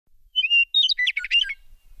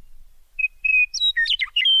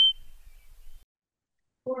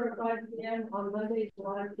4 or 5 p.m. on Monday,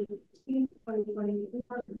 July 15th,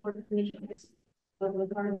 2024. The Board of Commissioners of the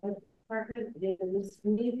Hardwick Department in this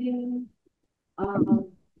meeting.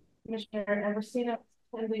 Commissioner Eversina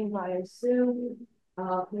attending via Zoom.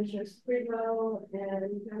 Commissioner Sprigo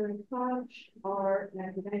and Commissioner Koch are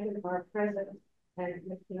present, and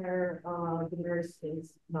Commissioner Demers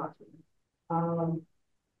is not.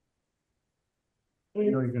 You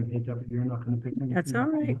know you're going to pick up. You're not going to pick anything. That's all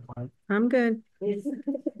right. I'm good.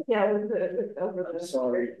 Yeah, with over the.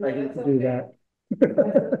 Sorry, yeah, I didn't do okay. that. That's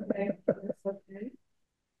okay. That's okay.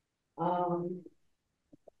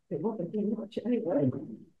 It wasn't too much anyway.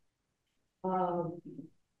 Are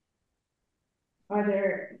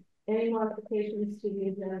there any modifications to the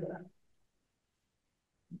agenda?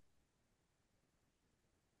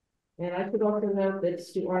 And I could also note that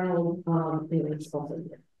Stu Arnold is also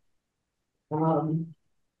here.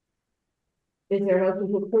 Is there a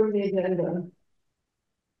motion to approve the agenda?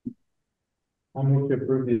 I move to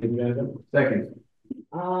approve the agenda. Second.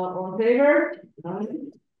 All in favor?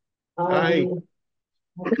 Aye.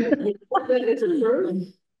 That is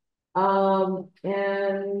approved.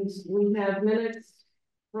 And we have minutes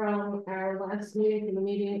from our last meeting, from the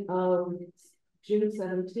meeting of June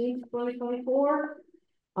 17th, 2024.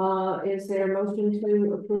 Is there a motion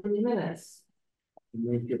to approve the minutes? I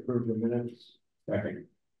move to approve the minutes. Second.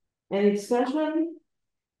 Any discussion?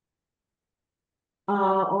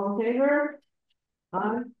 All in favor?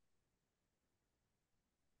 Aye.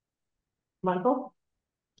 Michael?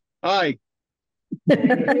 Aye.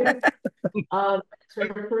 Thank you. I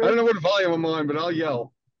don't know what volume I'm on, but I'll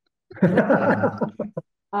yell. And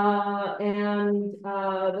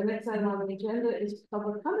the next item on the agenda is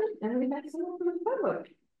public comment, and we have someone from the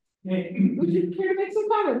public. Would you care to make some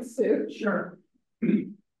comments, Sue? Sure.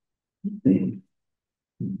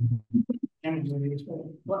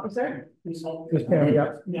 What was that?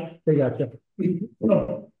 Yeah. They got you.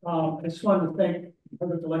 So, I just wanted to thank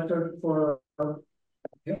the collector for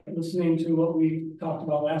listening to what we talked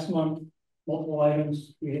about last month. Multiple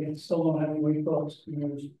items. We still don't have any way folks to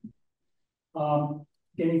use.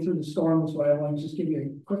 Getting through the storm is what I want to just give you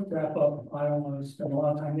a quick wrap up. I don't want to spend a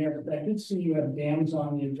lot of time there, but I did see you have dams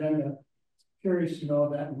on the agenda. Curious to know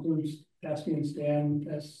that includes Caspian's Dam.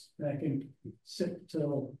 That can sit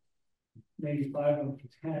till maybe 5 or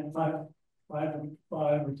 10, 5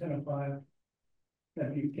 or 10 or 5.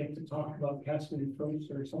 That you get to talk about Caspian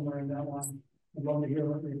first or somewhere in that one. I'd love to hear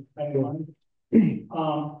what you're planning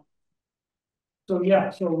on. So yeah,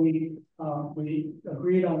 so we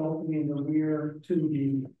agreed on opening the rear to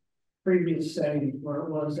the previous setting where it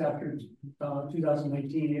was after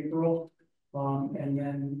 2019 April. And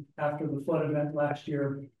then after the flood event last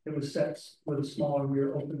year, it was set with a smaller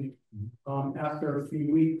rear opening. After a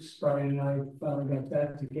few weeks, Brian and I finally got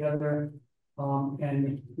that together,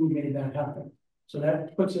 and we made that happen. So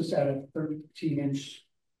that puts us at a 13-inch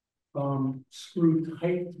screw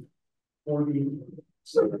height for the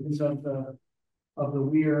surface of the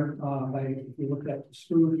weir. If you look at the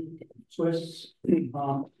screw twists, and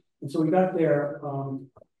so we got there.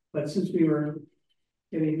 But since we were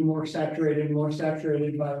getting more saturated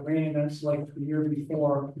by rain, that's like the year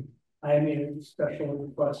before, I made a special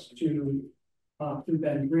request to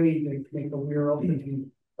Ben Green to make a weir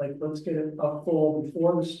opening. Like, let's get it up full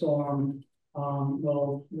before the storm.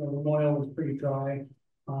 Well, the oil was pretty dry,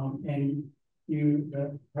 and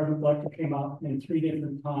the Hardwick Electric came out in 3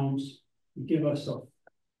 different times to give us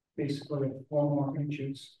basically 4 more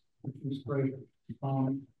inches, which was great.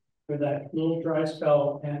 For that little dry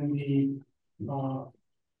spell and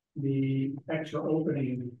the extra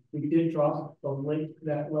opening, we did drop the lake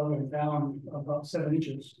that level down about 7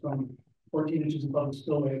 inches from 14 inches above the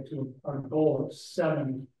spillway to our goal of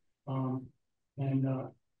 7.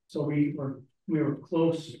 So we were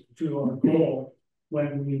close to our goal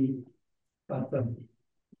when we got the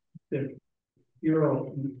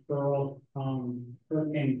Bureau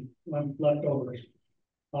hurricane leftovers.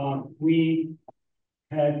 We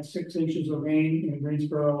had 6 inches of rain in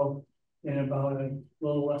Greensboro in about a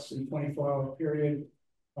little less than 24-hour period.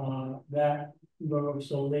 That rose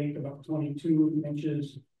so late, about 22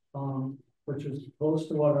 inches, which was close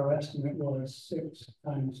to what our estimate was. 6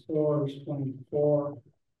 times 4 is 24.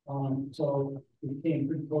 So we came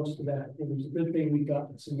pretty close to that. It was a good thing we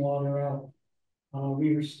got some water out.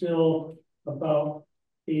 We were still about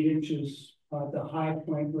 8 inches at the high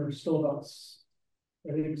point. We were still about,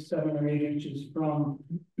 I think, 7 or 8 inches from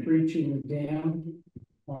breaching the dam.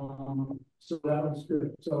 So that was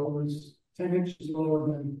good. So it was 10 inches lower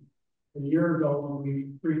than a year ago when we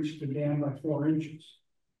breached the dam by 4 inches.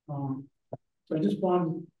 So I just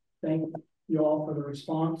wanted to thank you all for the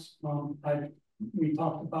response. we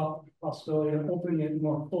talked about the possibility of opening it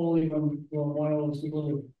more fully when oil is a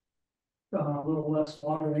little less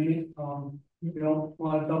water in it. We don't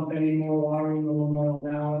want to dump any more water in the oil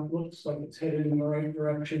now. It looks like it's headed in the right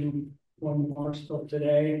direction when more still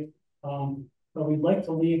today. But we'd like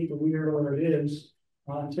to leave the weir where it is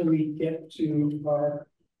until we get to our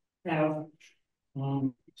average.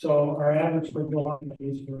 So our average for July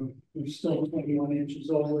is we're still 21 inches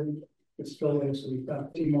over. It's still there, so we've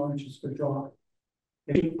got 2 more inches for drop.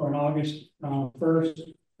 For an August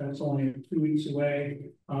 1st, that's only 2 weeks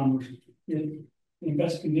away. In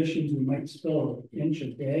best conditions, we might spill an inch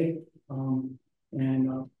a day.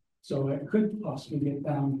 So it could possibly get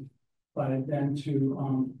down by then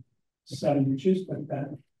to 7 inches, but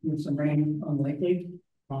that with some rain unlikely.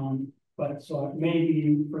 But so it may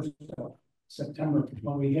be first of September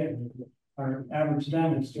when we hit our average.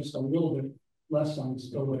 Then it's just a little bit less on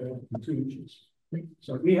spillway, 2 inches.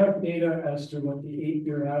 So we have data as to what the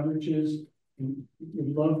 8-year average is, and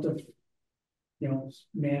we'd love to,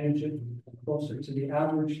 manage it closer to the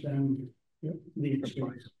average than the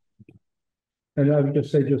experience. And I would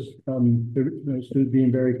just say, Stu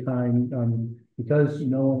being very kind, because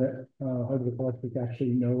no one at Hardwick Electric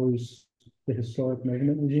actually knows the historic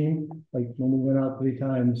measurement regime. Like when we went out 3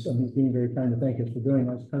 times, he's being very kind to thank us for doing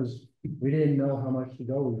this, because we didn't know how much to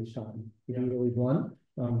go each time. To be really blunt,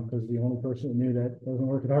 because the only person that knew that doesn't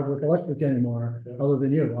work at Hardwick Electric anymore, other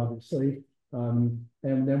than you, obviously. And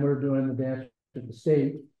then we're doing the dance at the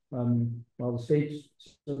state. While the state's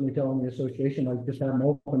certainly telling the association, like, just have them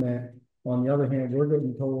open that. On the other hand, we're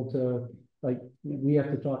getting told to, like, we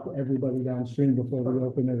have to talk to everybody downstream before we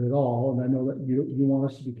open it at all. And I know that you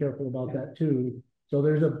want us to be careful about that too. So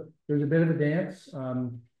there's a bit of a dance.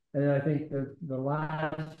 And I think that the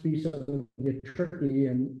last piece of it get tricky,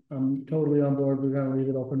 and I'm totally on board. We're going to leave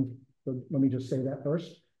it open. But let me just say that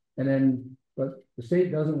first. And then, but the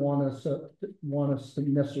state doesn't want us to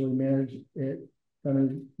necessarily manage it kind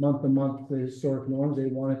of month to month, the historic norms. They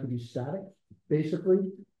want it to be static,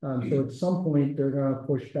 basically. So at some point they're going to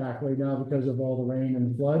push back. Right now, because of all the rain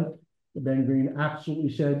and the flood, Ben Green absolutely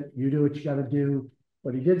said, "You do what you got to do."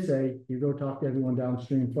 But he did say, "You go talk to everyone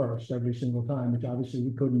downstream first every single time," which obviously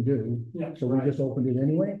we couldn't do. Yeah, so we just opened it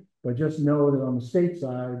anyway. But just know that on the state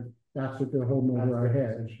side, that's what they're holding over our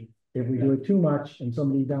heads. If we do it too much and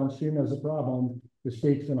somebody downstream has a problem, the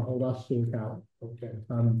state's going to hold us to account. Okay.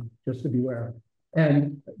 Just to beware.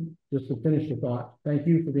 And just to finish the thought, thank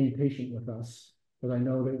you for being patient with us, because I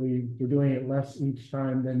know that we're doing it less each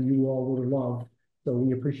time than you all would have loved. So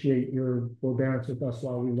we appreciate your forbearance with us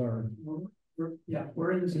while we learn.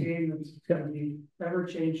 We're in this game that's going to be ever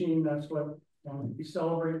changing. That's what we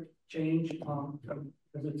celebrate change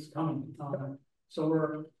because it's coming. So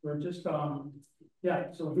we're just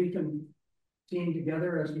so if we can team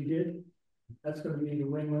together as we did, that's going to be a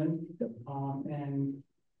win-win. And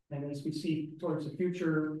as we see towards the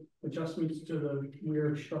future, adjustments to the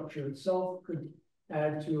weir structure itself could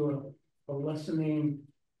add to a lessening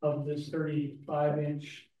of this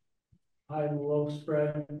 35-inch high-low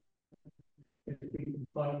spread. If we can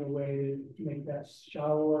find a way to make that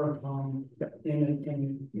shallower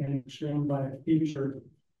in extreme by future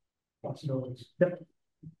possibilities. Yep.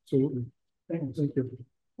 Absolutely. Thank you.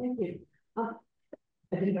 Thank you. I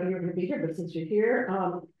didn't know you were going to be here, but since you're here,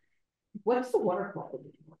 what's the water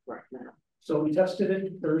quality right now? So we tested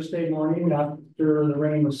it Thursday morning after the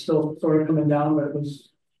rain was still sort of coming down, but it was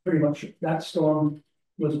pretty much that storm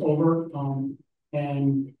was over.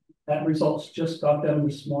 And that results just got them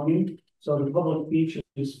this morning. So the public beach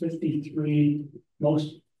is 53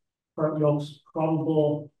 most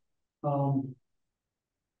probable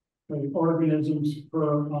organisms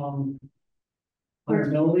per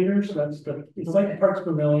 100 milliliters. That's it's like parts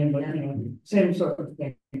per million, but same sort of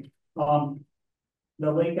thing.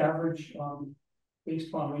 The lake average,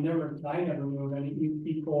 based on I never moved any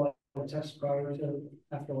E. coli tests prior to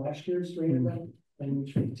after last year's rain event, and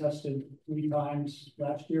which we tested 3 times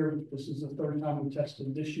last year. This is the 3rd time we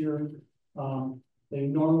tested this year. They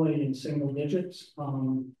normally in single digits,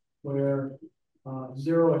 where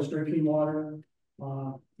 0 is drinking water,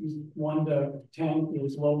 1 to 10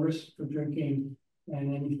 is low risk for drinking,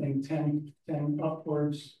 and anything 10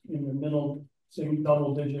 upwards in the middle, same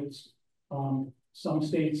double digits. Some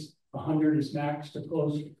states 100 is max to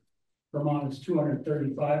close. Vermont is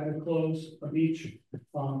 235 to close a beach.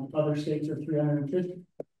 Other states are 350.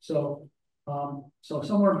 So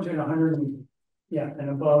somewhere between 100 and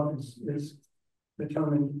above is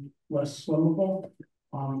determined less swimmable.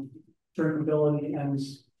 Drinkability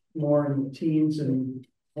ends more in the teens and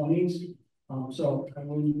 20s. So I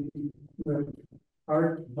mean,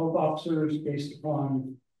 our health officers, based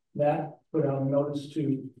upon that put out a notice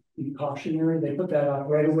to be cautionary. They put that out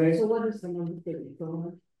right away. So what is the number that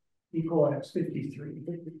you call Ecoax 53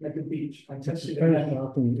 at the beach. I It's tested kind of it.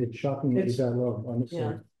 shocking, it's shocking that It's- it's that low, honestly.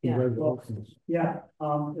 Yeah, yeah. Congratulations. Yeah,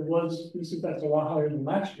 it was, that's a lot higher than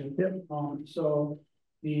last year. Yep. So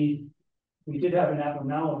we did have an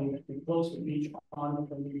abnormality. We closed the beach on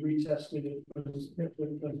and we retested it.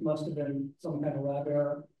 It must have been some kind of lab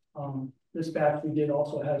error. This batch we did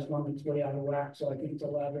also has one that's way out of whack, so I think it's a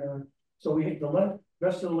lab error. So the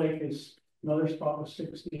rest of the lake is, another spot was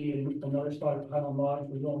 60 and another spot at Highland Lodge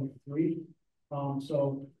was only 3.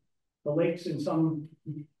 So the lake's in some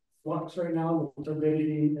flux right now. The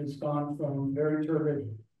turbidity has gone from very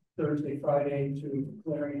turbid Thursday, Friday to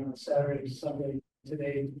clearing on Saturday, Sunday.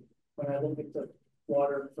 Today, when I look at the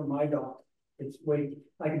water from my dock, it's way,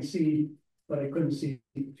 I can see, but I couldn't see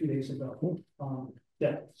 2 days ago.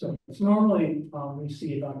 Depth. So it's normally we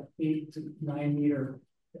see about 8 to 9 meter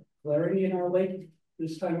clarity in our lake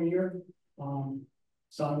this time of year.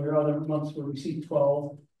 Some there are other months where we see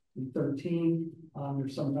 12 and 13.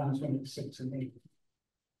 There's sometimes when it's 6 and 8.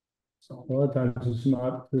 So A lot of times it's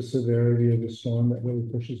not the severity of the storm that really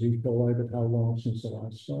pushes E. coli, but how long since the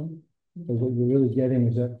last storm. Because what you're really getting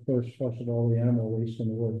is that first flush of all the animal waste in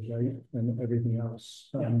the woods, right? And everything else.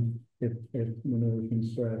 If manure's been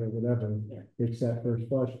spread or whatever, it's that first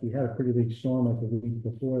flush. We had a pretty big storm like the week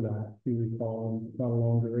before that, if you recall, not a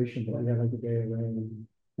long duration, but we had like a day of rain.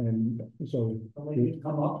 And so the lake had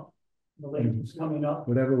come up. The lake was coming up.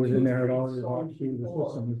 whatever was in there had already walked through the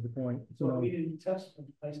system is the point. So we didn't test them.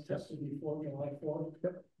 I tested before July 4th.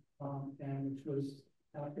 Yep. And which was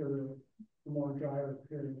after the more drier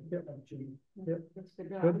period of June. Yep. That's good.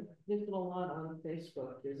 There's been a lot on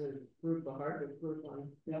Facebook. There's a group, a Hardwick group on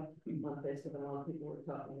Facebook, and a lot of people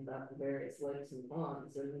were talking about the various lakes and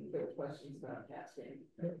ponds, and there were questions about casting.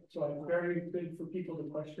 So it's very good for people to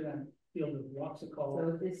question and feel the rocks of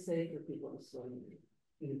color. So it's safe for people to swim.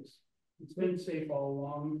 It's been safe all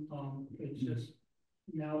along. It's just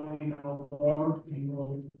now we know more, and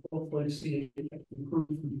we'll hopefully see it improve.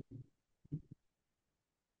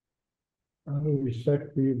 Out of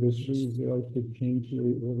respect for your visitors, would you like to change the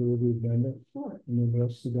order of the agenda? Sure. And the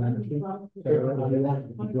rest of the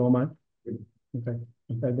you all mind? Okay,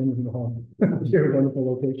 I've been in the hall. Your wonderful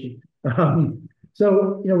location.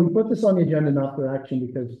 So, we put this on the agenda not for action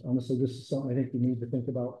because honestly, this is something I think we need to think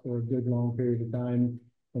about for a good long period of time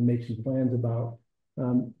and make some plans about.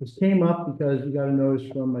 This came up because we got a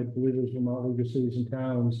notice from, I believe it was Vermont League of Cities and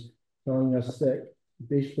Towns telling us that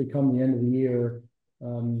basically come the end of the year,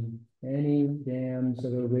 any dams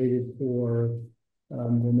that are rated for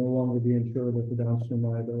will no longer be insured with the downstream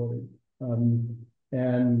liability.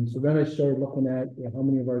 And so then I started looking at how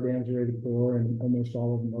many of our dams are rated for, and almost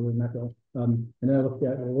all of them other than that. And then I looked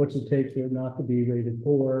at what's it take for it not to be rated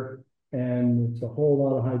for, and it's a whole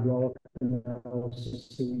lot of hydraulic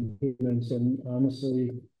analysis and improvements. And honestly,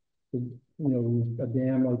 a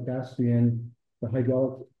dam like Caspian, the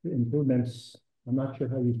hydraulic improvements, I'm not sure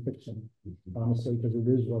how you fix them, honestly, because it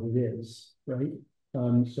is what it is, right?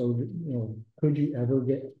 So, could you ever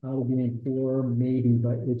get out of being poor? Maybe,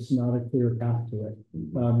 but it's not a clear path to it.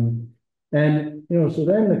 And, so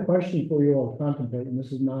then the question for you all to contemplate, and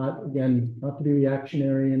this is not, again, not to be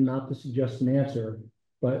reactionary and not to suggest an answer,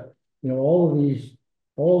 but, all these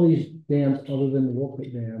dams other than the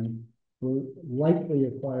Wolcott Dam were likely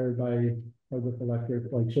acquired by Hardwick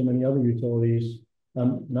Electric, like so many other utilities,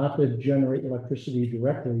 not to generate electricity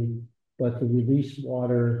directly, but to release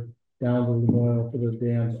water down the Lamoille for those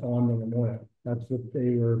dams on the Lamoille. That's what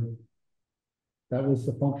they were, that was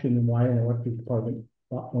the function and why an electric department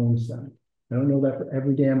owns them. I don't know that for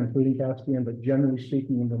every dam, including Caspian, but generally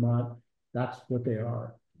speaking in Vermont, that's what they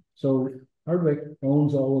are. So Hardwick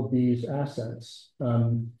owns all of these assets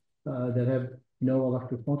that have no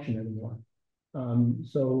electric function anymore.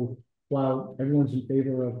 So while everyone's in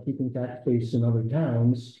favor of keeping tax base in other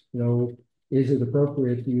towns, is it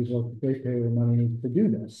appropriate to use local taxpayer money to do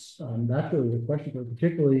this? That's really the question,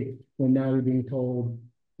 particularly when now you're being told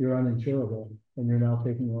you're uninsurable and you're now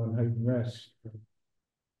taking on heightened risk.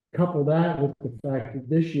 Couple that with the fact that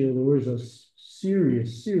this year there was a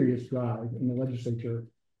serious drive in the legislature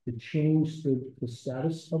to change the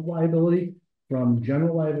status of liability from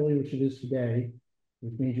general liability, which it is today,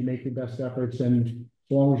 which means you make your best efforts, and as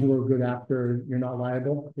long as you are a good actor, you're not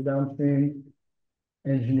liable for downstream.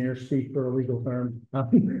 Engineers speak for a legal term,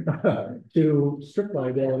 to strict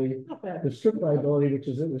liability. The strict liability, which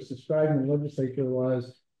is it was described in the legislature,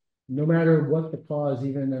 was no matter what the cause,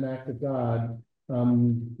 even an act of God,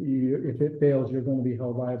 if it fails, you're going to be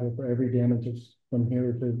held liable for every damages from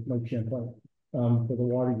here to Lake Champlain, for the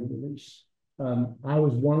water you release. I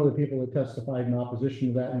was one of the people that testified in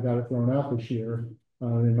opposition to that and got it thrown out this year,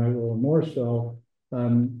 in my role in Morrisville.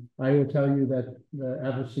 I will tell you that the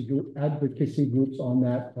advocacy groups on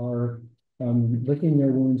that are licking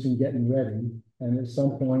their wounds and getting ready. And at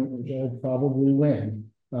some point, they'll probably win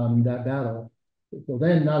that battle. So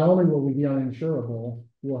then not only will we be uninsurable,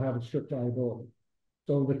 we'll have a strict liability.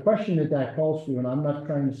 So the question that calls for, and I'm not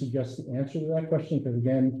trying to suggest the answer to that question, because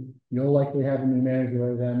again, you'll likely have a new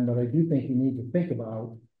manager then, but I do think you need to think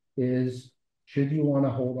about is, should you want to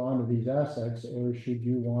hold on to these assets, or should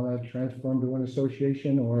you want to transfer them to an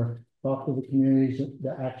association or talk to the communities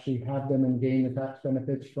that actually have them and gain the tax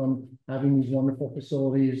benefits from having these wonderful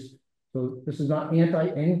facilities? So this is not anti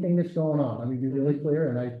anything that's going on. Let me be really clear,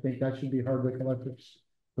 and I think that should be Hardwick Electric's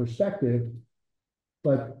perspective.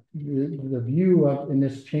 But the view of in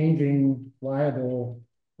this changing liable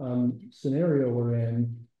scenario we're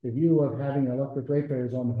in, the view of having electric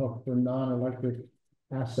ratepayers on the hook for non-electric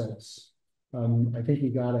assets, I think you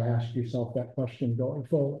got to ask yourself that question going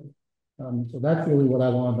forward. So that's really what I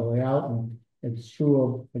wanted to lay out, and it's true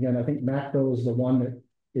of, again, I think macro is the one that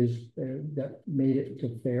is that made it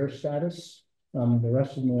to fair status. The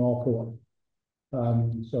rest of them are all poor.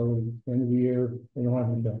 So at the end of the year, they don't have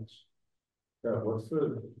any bills. What's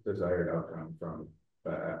the desired outcome from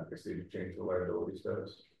that advocacy to change the liability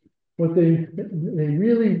status? What they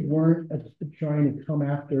really weren't trying to come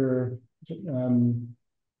after the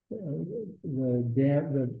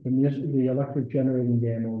electric generating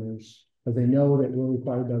dam owners, because they know that we're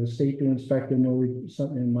required by the state to inspect them, or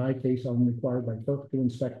in my case, I'm required by FERC to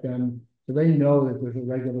inspect them. So they know that there's a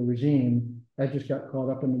regular regime. That just got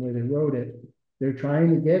caught up in the way they wrote it. They're trying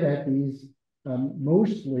to get at these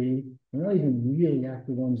mostly, they're not even really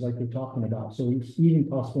active ones like they're talking about. So it's even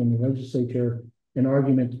possible in the legislature, an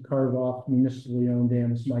argument to carve off municipally owned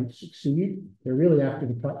dams might succeed. They're really after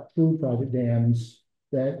the true private dams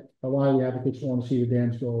that a lot of the advocates want to see the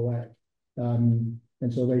dams go away.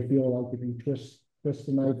 And so they feel like if you twist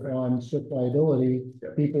the knife on strict liability,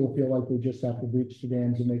 people feel like they just have to breach the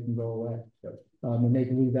dams and make them go away. And they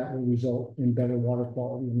believe that will result in better water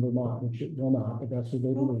quality in Vermont, which it will not, but that's what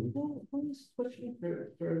they believe. Who's pushing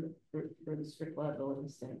for the strict liability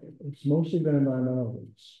standard? It's mostly been environmental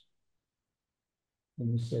groups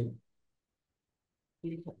in the state.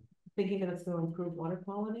 Thinking that it's going to improve water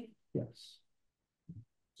quality? Yes.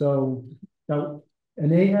 So now,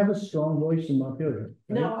 and they have a strong voice in Montpelier.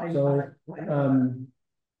 Right? No,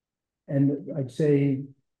 And I'd say,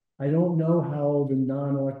 I don't know how the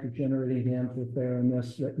non-electric generating dams will fare in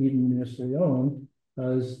this, even municipally owned,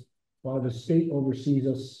 because while the state oversees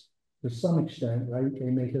us to some extent, right? They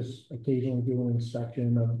make us occasionally do an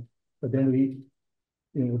inspection of, but then we,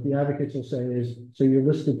 you know, what the advocates will say is, so you're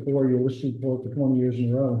listed for 20 years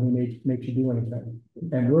in a row, who makes you do anything?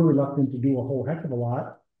 And we're reluctant to do a whole heck of a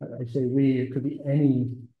lot. I say it could be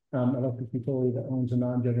any electric utility that owns a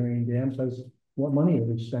non-generating dam, because what money are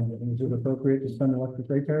they spending? Is it appropriate to spend electric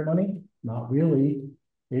ratepayer money? Not really.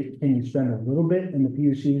 Can you spend a little bit, and the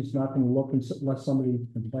PUC is not going to look unless somebody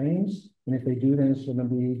complains, and if they do, then it's going to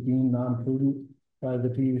be deemed non-prudent by the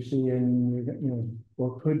PUC, and you know,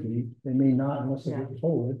 or could be. They may not unless they get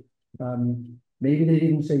told. Maybe they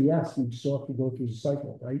didn't say yes, and you still have to go through the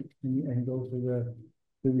cycle, right? And go through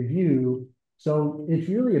the review. So it's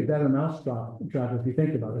really a better mousetrap if you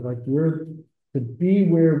think about it. Like to be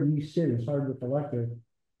where we sit as Hardwick Electric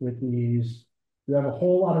with these, you have a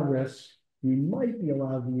whole lot of risk. You might be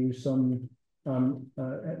allowed to use some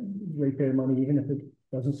ratepayer money, even if it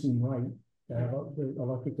doesn't seem right to have the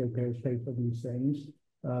electric ratepayers pay for these things.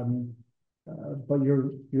 But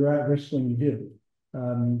you're at risk when you do.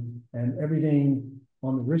 And everything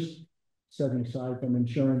on the risk setting side, from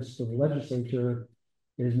insurance to the legislature,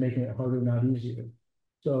 is making it harder, not easier.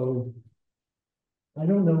 So I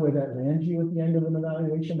don't know where that lands you at the end of an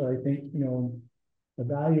evaluation, but I think, you know,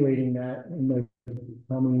 evaluating that in the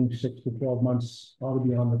coming 6 to 12 months ought to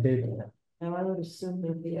be on the table. And I would assume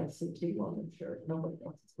that the LCT won't insure it. Nobody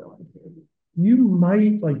else is going to. You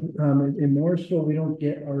might, like in Morrisville, we don't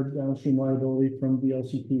get our downstream liability from the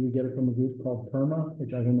LCT. We get it from a group called PERMA,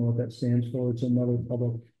 which I don't know what that stands for. It's another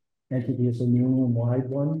public entity. It's a union-wide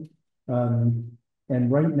one. And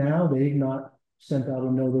right now, they've not sent out a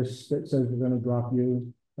notice that says we're going to drop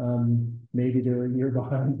you. Maybe they're a year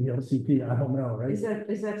behind the LCP. I don't know, right? Is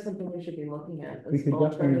that something we should be looking at? We could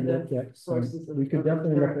definitely look at sources. We could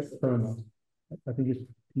definitely look at PERMA. I think it's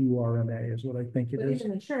PURMA is what I think it is.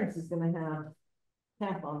 Even insurance is going to have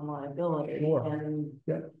cap on liability. Sure. And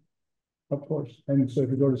yeah, of course. And so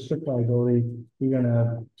if you go to strict liability, you're going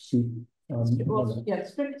to see.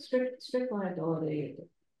 strict liability.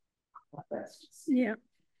 That's just, Yeah.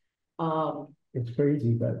 It's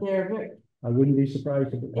crazy, but they're very, I wouldn't be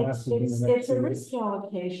surprised if it passes. in the next it's a 2 risk years.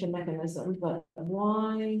 allocation mechanism, but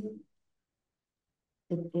why?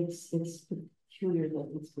 It's peculiar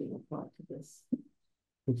that it's being applied to this.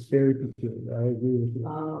 It's very peculiar. I agree with you.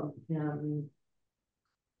 I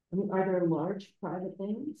mean, are there large private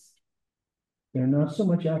dams? They're not so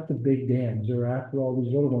much after big dams, they're after all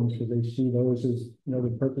these little ones, because they see those as,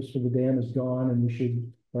 the purpose for the dam is gone and we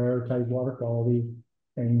should prioritize water quality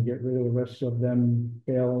and get rid of the risk of them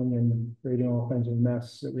failing and creating all kinds of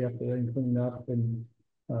mess that we have to then clean up. And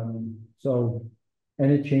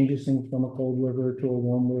and it changes things from a cold river to a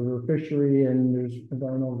warm river fishery, and there's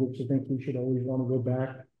environmental groups that think we should always want to go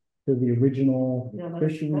back to the original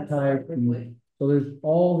fishery type. So there's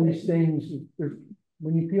all these things.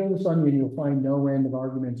 When you peel this onion, you'll find no end of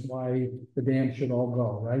arguments why the dam should all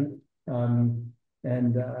go, right?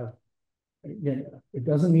 Again, it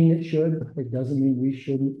doesn't mean it should. It doesn't mean we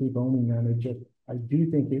shouldn't keep owning them. I do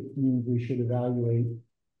think it means we should evaluate,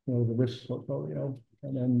 the risk portfolio,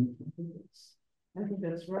 and then. I think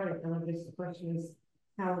that's right. And I guess the question is,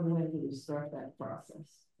 how and when do you start that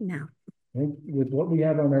process? No. I think with what we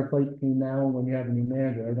have on our plate between now and when you have a new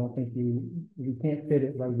manager, I don't think we can't fit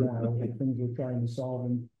it right now. The things we're trying to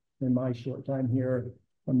solve in my short time here.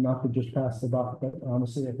 I'm not to just pass the buck, but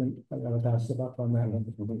honestly, I think I gotta pass the buck on that one.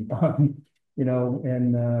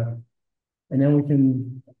 And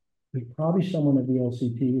then there's probably someone at the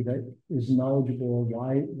LCP that is knowledgeable of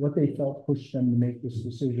what they felt pushed them to make this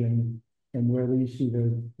decision and where they see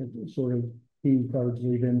the sort of key cards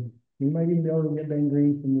leaving. We might even be able to get Ben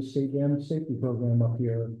Green from the state dam safety program up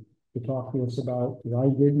here to talk to us about, because I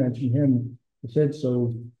did mention him. I said,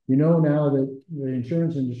 so now that the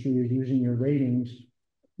insurance industry is using your ratings,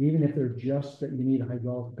 even if they're just that you need a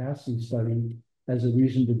hydraulic capacity study as a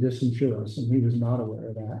reason to disinsure us, and he was not aware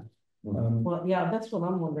of that. Well, yeah, that's what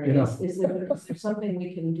I'm wondering. Is there something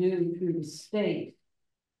we can do through the state,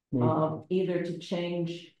 either to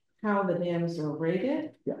change how the dams are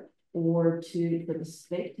rated, or for the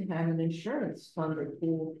state to have an insurance fund or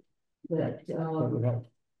pool that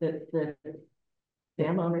that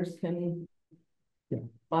dam owners can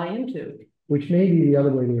buy into. Which may be the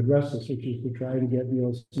other way to address this, which is to try to get the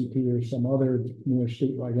LCT or some other more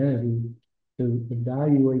statewide entity to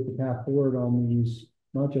evaluate the path forward on these,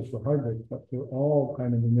 not just for Hardwick, but for all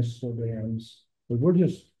kind of municipal dams. But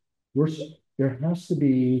there has to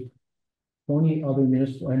be 20 other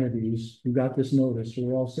municipal entities who got this notice. So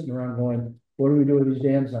we're all sitting around going, what do we do with these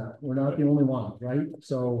dams now? We're not the only ones, right?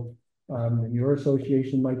 So your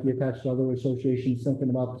association might be attached to other associations thinking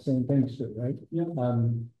about the same things too, right?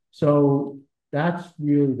 So that's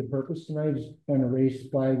really the purpose tonight, is kind of raise the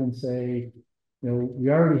flag and say, we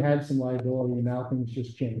already had some liability and now things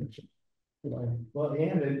just change. Well,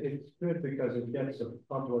 and it's good because it gets a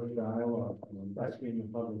public dialogue. That's being a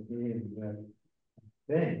public meeting that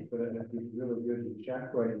thing, but it'd be really good to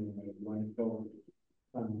check right now when it goes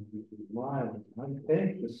mild. I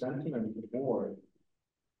think the sentiment of the board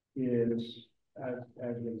is,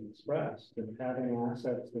 as was expressed, that having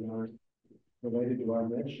assets that aren't related to our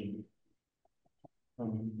mission,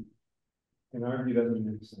 in our view, doesn't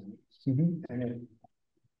make sense. And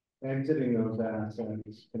exiting those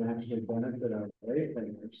assets can actually benefit our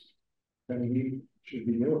ratepayers, then we should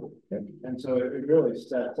be doing it. And so it really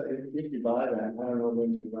sets, if you buy that, I don't know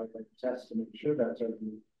when you write that test to make sure that's our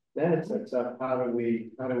view, then it sets up how do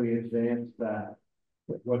we advance that?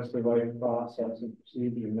 What's the right process and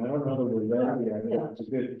procedure? And I don't know that we're ready yet. It's a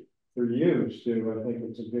good for you, Stu. I think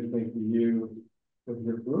it's a good thing for you with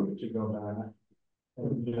your group to go back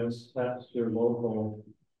and just test your local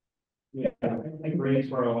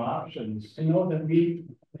brainstorm options. I know that we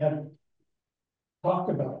have talked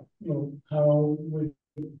about, how would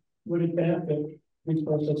it benefit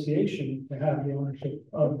Municipal Association to have the ownership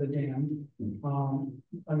of the dam,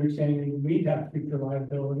 understanding we'd have future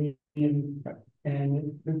liability and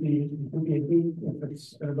it could be if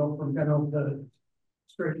it's going to go from general to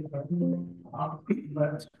straight.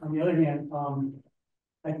 But on the other hand,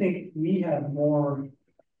 I think we have more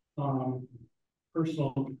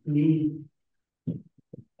personal need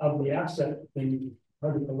of the asset than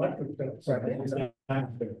Hardwick Electric does. So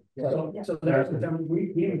there's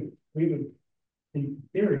we would in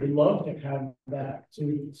theory love to have that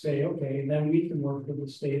to say, okay, then we can work with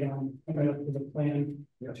the state on coming up with a plan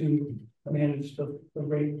to manage the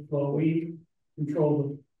rate flow. We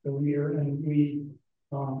control the meter and we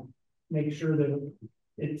make sure that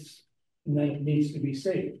and then it needs to be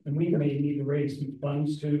safe. And we may need to raise some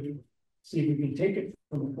funds to see if we can take it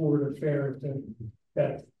from poor to fair to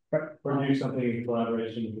that Or do something in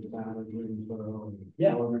collaboration with the town and Greensboro.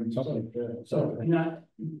 Yeah. Something good. So,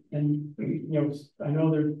 and you know, I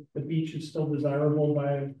know the beach is still desirable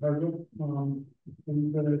by Hardwick, and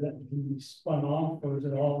whether that can be spun off, or is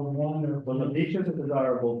it all in one, or? Well, the beaches are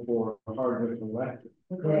desirable for Hardwick and Electric.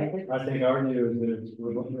 Correct. I think our view is that it's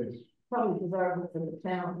Probably desirable for the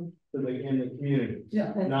town. in the community.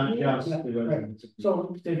 Yeah. Not just Yeah, the right. residents.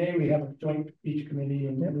 So today we have a joint beach committee,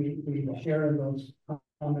 and we share in those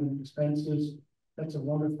common expenses. That's a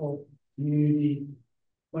wonderful community.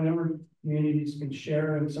 Whenever communities can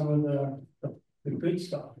share in some of the good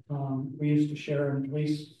stuff, we used to share in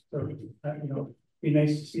police service. You know, be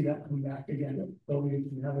nice to see that come back again. So we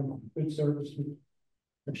can have a good service with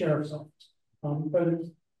the sheriff's office. But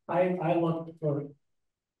I look for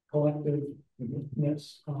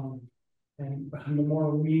collectiveness, and the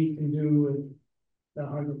more we can do with the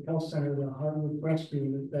Hardwick Health Center, the Hardwick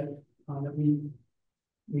Rescue, that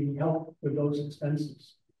we help with those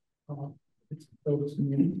expenses. It's those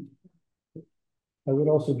communities. I would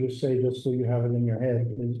also just say, just so you have it in your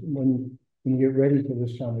head, is when you get ready for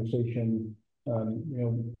this conversation, you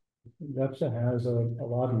know, VEPSA has a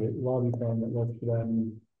lobby firm that works for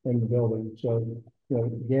them in the building. So, you know,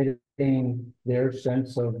 getting their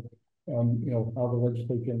sense of, you know, how the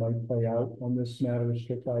legislature might play out on this matter of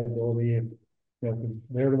strict liability. And, you know,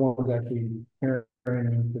 they're the ones actually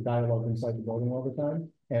hearing the dialogue inside the building all the time.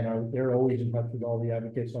 And they're always in touch with all the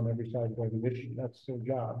advocates on every side of the issue. That's their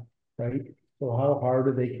job, right? So how hard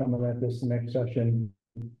are they coming at this next session?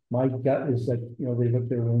 My gut is that, you know, they look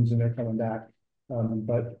their wounds and they're coming back.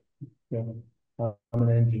 But, you know, I'm an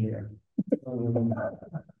engineer.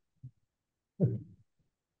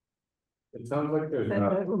 It sounds like there's That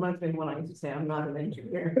not, reminds me of when I used to say I'm not an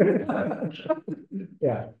engineer.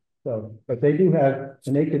 Yeah, so, but they do have,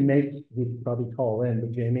 and they can make, he'd probably call in,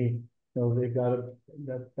 but Jamie, you know, they've got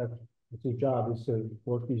that's his job, is to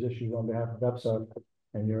work these issues on behalf of VEPSA,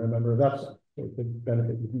 and you're a member of VEPSA, so the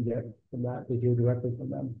benefit you can get from that, they hear directly from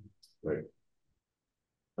them. right.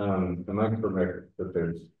 Am I correct that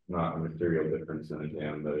there's not a material difference in a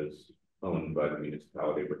dam that is owned by the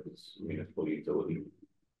municipality versus municipal utility?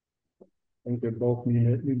 I think they're both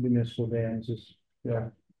municipal dams, is, yeah.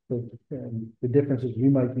 And the difference is we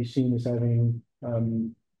might be seen as having, I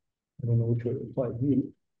don't know which way it's like,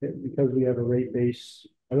 because we have a rate base,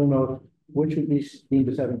 I don't know which would be deemed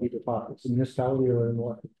as having deeper pockets, in municipality or in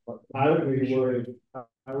what. I would be worried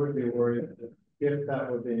that if that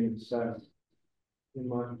were being assessed in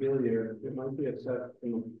Montpelier, it might be assessed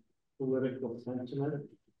in political sentiment.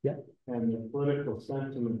 Yeah. And the political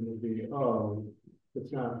sentiment would be, oh,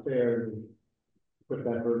 it's not fair to put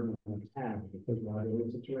that burden on the town because of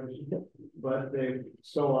the situation. Yeah. But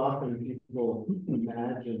so often people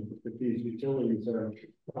imagine that these utilities are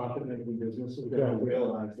profit-making businesses. They don't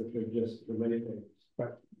realize that they're just the ratepayers.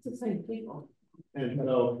 Right. It's the same people. And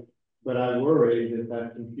so, but I worry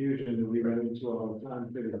that confusion that we run into all the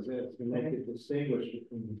time could exist, and make it distinguish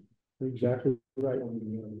between. Exactly right.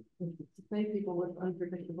 It's the same people with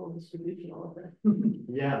unpredictable distribution all of that.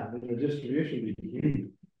 Yeah, and the distribution would be huge.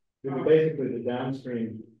 It would basically, the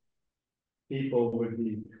downstream people would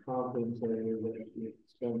be compensated with the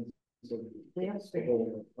expense of The upstream.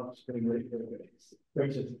 whole upstream rate base,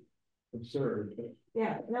 which is absurd. But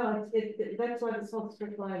Yeah, no, that's why this whole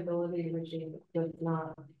strict liability regime does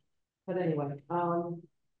not, but anyway,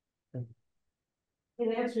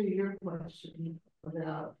 in answer to your question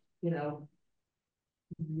about, you know,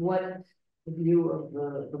 what the view of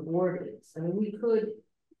the board is, I mean, we could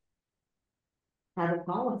have a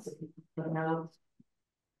policy about,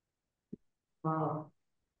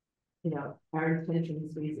 you know, our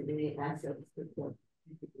intentions vis-a-vis assets that go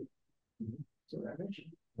to our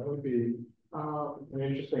mission. that would be an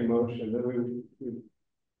interesting motion that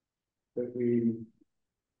we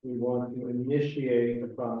want to initiate the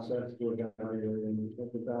process to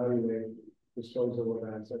evaluate disposal of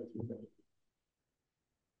assets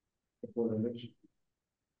before the mission.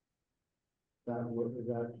 Is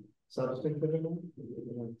that substantive?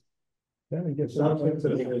 Yeah, we get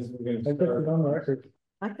Substantive is we're I going put to it start. on the record.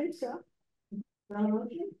 I think so. Is that a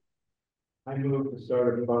motion? I move to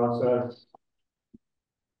start a process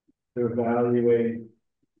to evaluate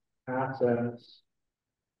assets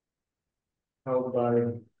held by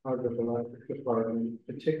Hardwick Electric Department,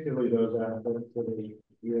 particularly those assets that are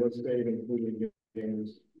real estate, including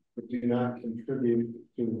games, that do not contribute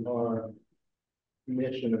to our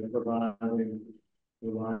mission of providing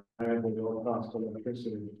reliable, low-cost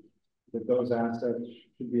electricity. That those assets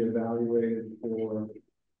should be evaluated for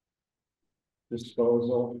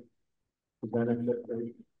disposal to benefit.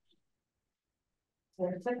 Or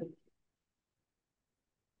a second?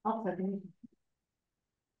 I'll second.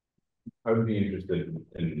 I would be interested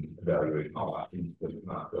in evaluating all options, but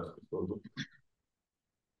not just disposal.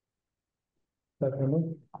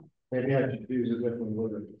 Definitely. Maybe I should use a different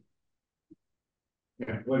word.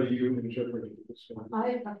 Yeah. What do you interpret this one?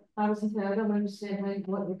 I was saying, I don't understand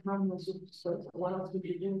what your problem was with disposal. What else would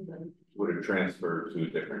you do then? Would it transfer to a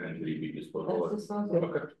different entity be disposal? That's disposal.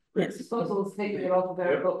 Okay. Yes, disposal is taking it off of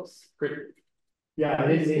our Yep. books. Great. Yeah, I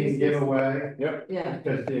didn't even give away, Yep. Yeah,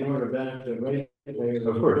 because in order to benefit, right?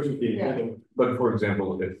 Of course. Yeah. But for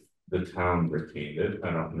example, if the town retained it,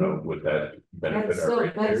 I don't know, would that benefit that's our still,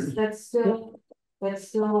 ratepayers? that's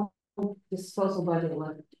still disposal by the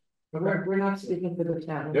elected. We're not speaking for the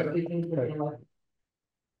town, we're Yep. speaking for the elected.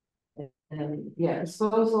 And yeah,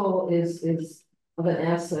 disposal is of an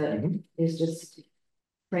asset, Mhm. is just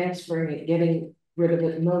transferring it, getting rid of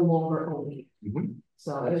it, no longer owning it. Mhm.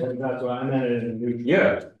 So That's why I meant it in a new.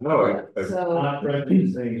 Yeah, no, I, so Not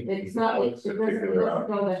prejudicing. it's not, it doesn't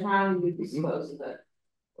go to how you Mm-hmm. dispose of it.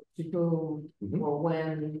 To whom Mhm. or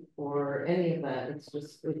when or any of that, it's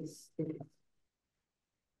just, it's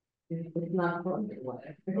not going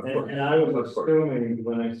away. And I was assuming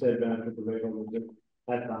when I said benefit the rate was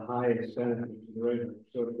at the highest benefit to the rate.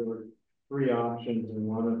 So if there were three options and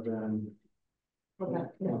one of them Okay,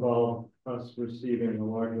 yeah. involved us receiving a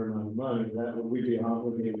larger amount of money, that would we be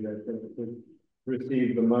obligated, I think, to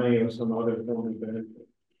receive the money or some other form of benefit.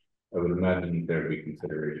 I would imagine there'd be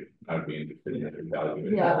consideration. I'd be interested in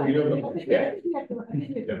evaluating. Yeah, I You don't think know. you Yeah. have to, I think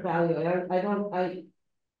you have to Yeah. evaluate,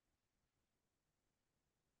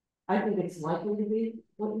 I think it's likely to be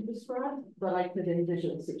what you described, but I could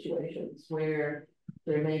envision situations where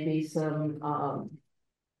there may be some,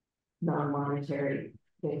 non-monetary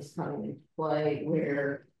things coming into play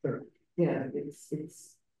where, yeah,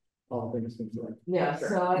 it's, All things considered. yeah,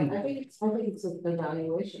 so I think it's an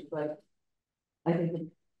evaluation, but I think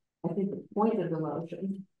the point of the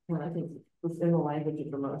motion, and I think it's in the language of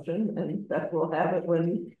the motion, and that we'll have it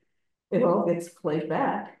when it all gets played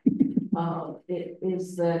back. It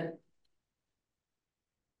is that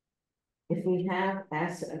if we have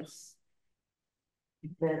assets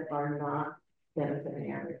that are not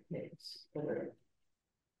benefiting our ratepayers, that are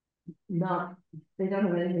not, they don't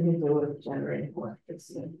have anything to do with generating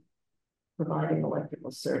electricity, providing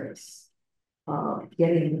electrical service,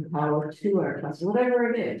 getting the power to our customers,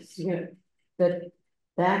 whatever it is, you know,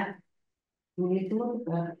 that we need to look at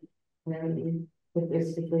that. And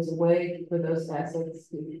if there's a way for those assets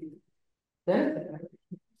to benefit our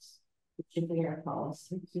ratepayers, it should be our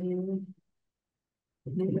policy to move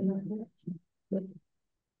in that direction.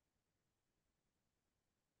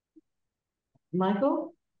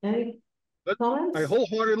 Michael, any comments? I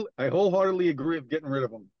wholeheartedly agree of getting rid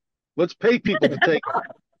of them. Let's pay people to take them.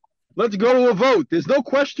 Let's go to a vote. There's no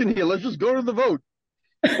question here. Let's just go to the vote.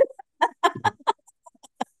 Is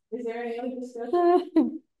there any other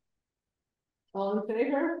discussion? All in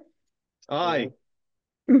favor? Aye.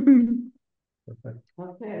 Perfect.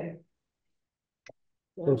 Okay.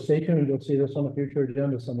 So stay tuned, you'll see this on a future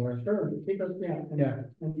agenda somewhere. Sure, keep us, yeah. Yeah.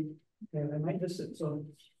 And I might just, so,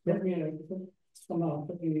 let me, somehow,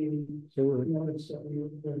 put me in, So we're- notice that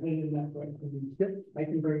we're heading that way. Yep, I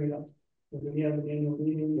can bring it up. If we have an annual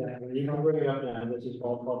meeting. Yeah, you can bring it up now, this is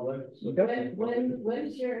all public. So When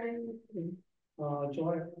is your annual meeting?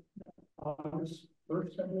 July, August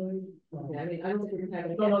 1st, I believe. Okay, I mean, I don't think we have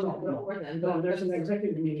any. No. before then, No, but there's an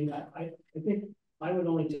executive meeting. I think I would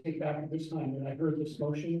only take back at this time that I heard this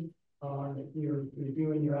motion, that you're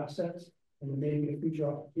reviewing your assets and there may be a future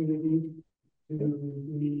opportunity to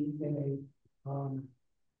be in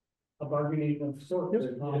a bargaining of sorts.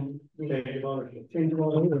 change of ownership. Change of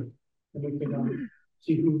ownership. And we can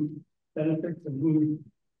see who benefits and who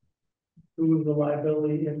the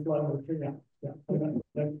liability and liability. Yeah. I'm not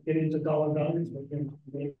gonna get into dollar values, but then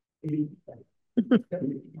maybe.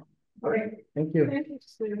 All right, Thank you. Thank you,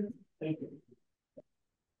 Sue. thank you.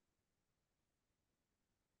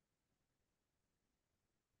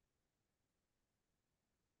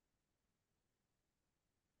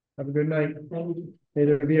 Have a good night. Thank you. May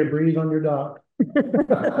there be a breeze on your dock.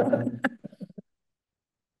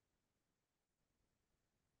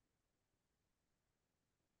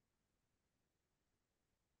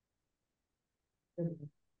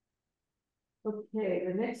 Okay,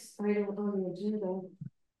 the next item on the agenda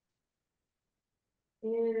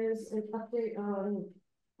is an update on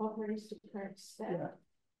offerings to current staff.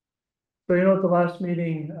 So you know, at the last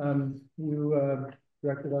meeting, you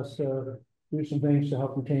directed us to do some things to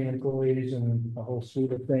help retain employees and a whole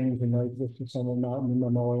suite of things, and I listed some of them out in the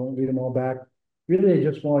memo. I won't read them all back. Really, I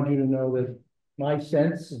just wanted you to know that my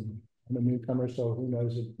sense, and I'm a newcomer, so who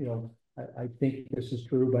knows if, you know, I think this is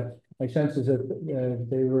true, but my sense is that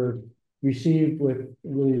they were received with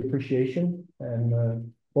really appreciation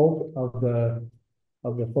and both of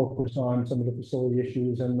the focus on some of the facility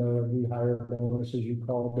issues and the rehire bonus, as you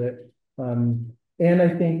called it. And I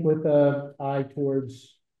think with an eye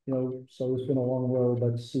towards, so it's been a long road,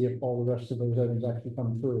 let's see if all the rest of those items actually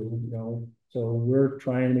come through, So we're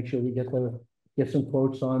trying to make sure we get some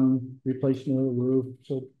quotes on replacing the roof,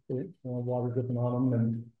 so water dripping on them,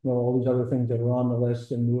 and all these other things that are on the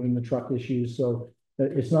list, and moving the truck issues. So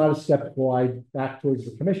it's not a skeptical eye back towards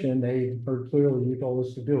the commission. They heard clearly you told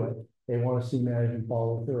us to do it. They want to see management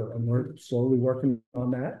follow through, and we're slowly working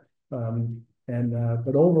on that.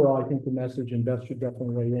 But overall, I think the message, and Beth should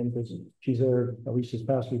definitely weigh in, because she's there, at least this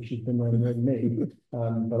past week, she's been there more than me.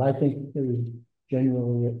 But I think it was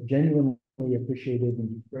genuinely appreciated,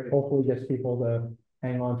 and hopefully gets people to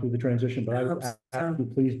hang on through the transition. But I would ask you,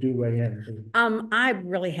 please do weigh in. I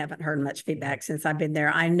really haven't heard much feedback since I've been there.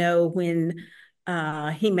 I know when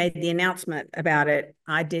he made the announcement about it,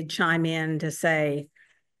 I did chime in to say,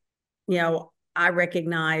 I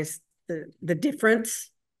recognize the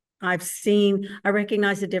difference. I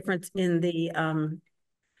recognize the difference in the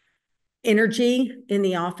energy in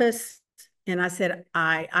the office. And I said,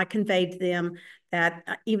 I conveyed to them that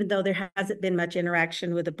even though there hasn't been much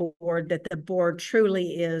interaction with the board, that the board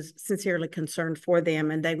truly is sincerely concerned for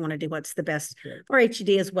them, and they want to do what's the best for HED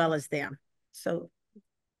as well as them. So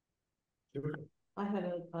I had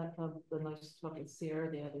a nice talk with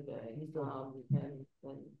Sierra the other day, and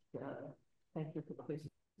thank you for the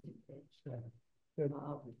presentation.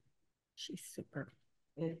 she's super.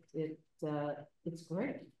 It's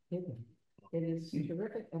great. It is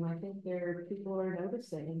terrific, and I think people are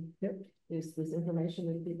noticing. Is this information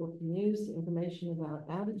that people can use, information about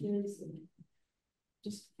outages, and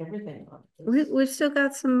just everything. We've still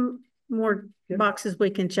got some more boxes we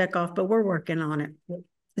can check off, but we're working on it.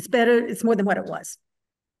 It's better. It's more than what it was.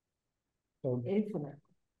 So infinite.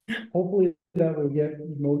 Hopefully that will get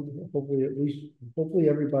hopefully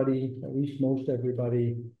everybody, at least most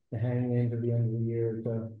everybody, to hang in to the end of the year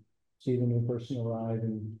to see the new person arrive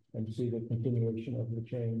and see the continuation of the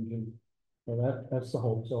change. And so that's the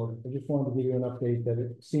hope. So I just wanted to give you an update that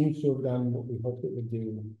it seems to have done what we hoped it would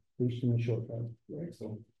do, at least in the short term. Right.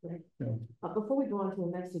 So, Before we go on to the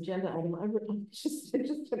next agenda item, it just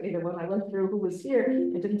took me that when I went through who was here,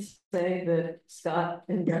 it didn't say that Scott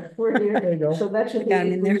and Jeff were here. There you go. So that should be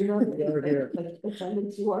in there. They're here.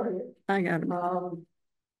 Attendance, you are here. I got them.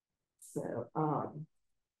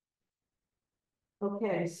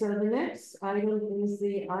 Okay, so the next item is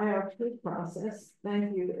the IRP process.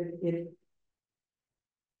 Thank you.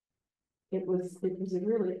 It was a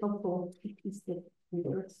really helpful piece that we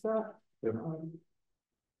heard, Scott.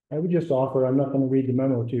 I would just offer, I'm not going to read the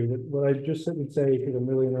memo to you, but what I just would say, because I'm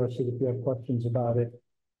really interested if you have questions about it.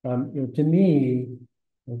 To me,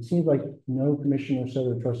 it seems like no commissioner or set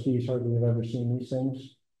of trustees hardly have ever seen these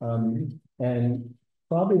things. And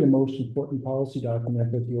probably the most important policy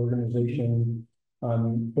document that the organization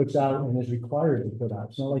puts out and is required to put out.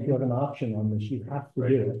 It's not like you have an option on this. You have to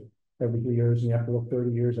do it every 3 years, and you have to look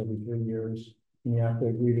 30 years every 3 years, and you have to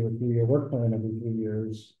agree to a 3-year work plan every 3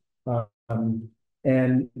 years.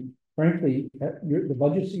 And frankly, the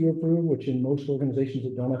budgets that you approve, which in most organizations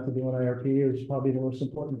that don't have to do an IRP, is probably the most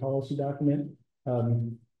important policy document,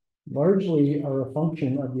 largely are a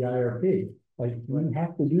function of the IRP. Like, you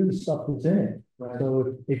have to do the stuff that's in it. Right.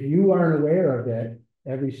 So if you aren't aware of it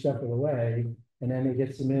every step of the way, and then it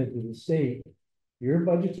gets submitted to the state, your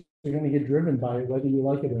budgets are going to get driven by it, whether you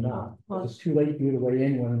like it or not. Well, it's too late for you to weigh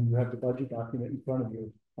in when you have the budget document in front of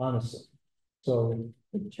you, honestly. So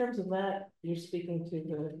in terms of that, you're speaking to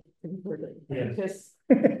the converted. Yes.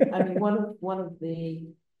 Because I mean, one of the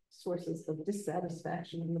sources of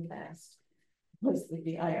dissatisfaction in the past was that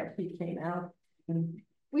the IRP came out and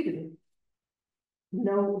we didn't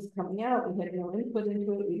know it was coming out. We had no input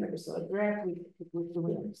into it. We never saw a draft. We were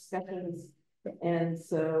doing discussions, and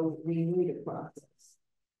so we need a process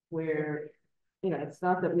where, it's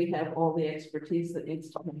not that we have all the expertise that needs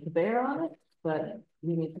to come to bear on it, but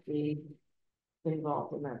we need to be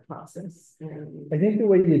involved in that process. And I think the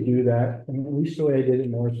way you do that, I mean, at least the way I did it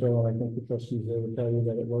more so, and I think the trustees there would tell you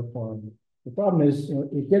that it worked for them. The problem is,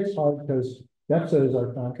 it gets hard because DEPSA is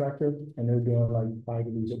our contractor, and they're doing like 5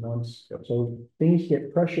 of these at once. Yep. So things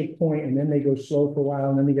get pressure point, and then they go slow for a while,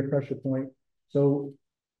 and then they get pressure point. So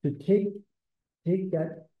to take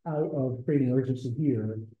that out of creating urgency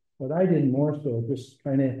here, what I did more so just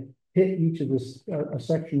kind of hit each of this a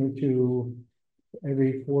section or two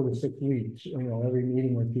every 4 to 6 weeks, every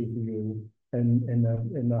meeting or two for you. And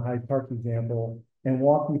in the Hyde Park example, and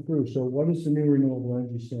walk you through. So what is the new renewable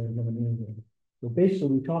energy standard going to mean here? So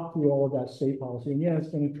basically, we talked through all of that state policy, and yeah, it's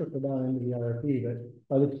going to trickle down into the IRP, but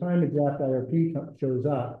by the time the draft IRP shows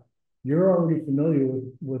up, you're already familiar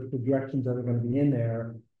with the directions that are going to be in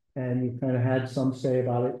there, and you kind of had some say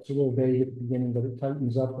about it. It's a little vague at the beginning, but it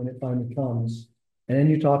tightens up when it finally comes. And then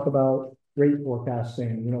you talk about rate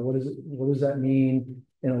forecasting. You know, what does that mean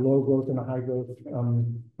in a low growth and a high growth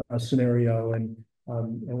scenario, and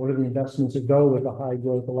what are the investments that go with a high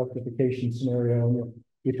growth electrification scenario? And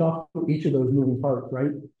you talk through each of those moving parts,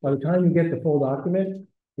 right? By the time you get the full document,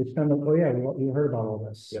 it's kind of like, oh yeah, we heard about all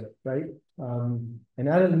this, Yep. right? And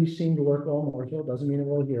that at least seemed to work well in Marshall. Doesn't mean it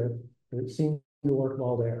will here, but it seemed to work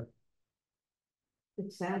well there.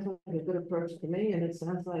 It sounds like a good approach to me, and it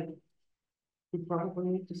sounds like we probably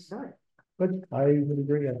need to start. But I would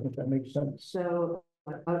agree. I think that makes sense. So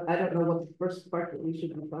I don't know what the first part that we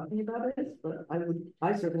should be talking about is, but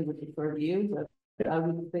I certainly would prefer to you, but I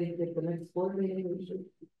would think at the next board meeting, we should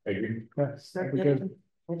I agree. start Because getting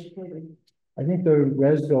educated. I think the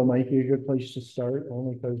res bill might be a good place to start,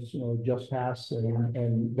 only because, you know, it just passed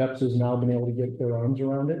and VEPS has now been able to get their arms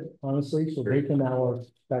around it, honestly. So they can now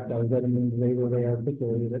expect, I was at a meeting today where they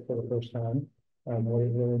articulated it for the first time, what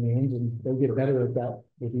it really means, and they'll get better at that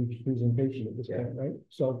with each presentation at this point, right?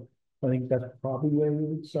 So I think that's probably where we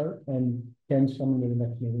would start, and Ken's coming to the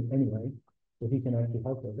next meeting anyway, so he can actually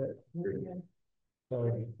help with it.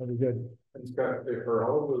 So that'll be good. And Scott, for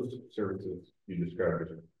all of those services you described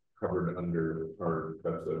as covered under, or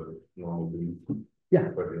that's a normal dues? Yeah.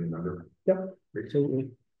 But in under. Yep. So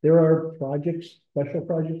there are projects, special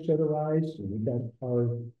projects that arise that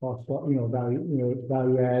are possible,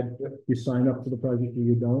 value add. You sign up for the project or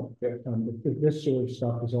you don't. This sort of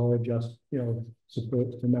stuff is all just,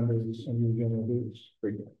 support to members and your general dues.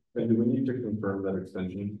 And do we need to confirm that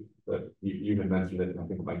extension that you had mentioned it? I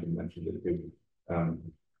think Mike had mentioned it too.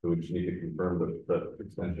 So we just need to confirm that the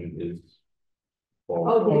extension is.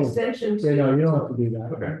 Oh, the extension. Yeah, no, you don't have to do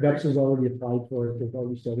that. Okay. VEPS has already applied for it. They've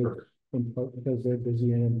already said it in part because they're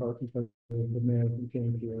busy and in part because of the management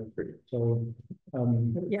change here. So,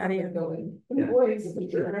 Yeah, I didn't Go in. Boys,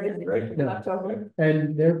 Right. Yeah. October.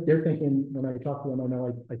 and they're thinking, when I talk to them, I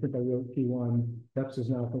know I think I wrote Q1, VEPS is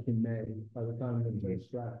now thinking May by the time it's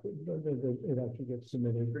drafted, it actually gets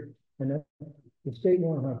submitted. And that, the state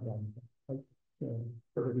won't have them,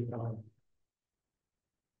 perfectly fine.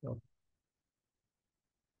 So.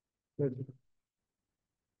 Good.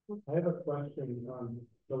 I have a question on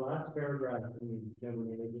the last paragraph in the general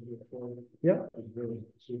manager's report. Yep. Is really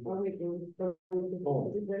super.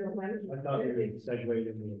 Oh, wait, I thought you were segued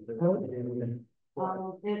in the.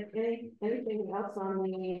 and anything else on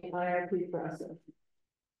the IRP process?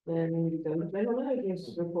 Then we go to general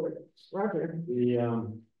manager's report. Roger.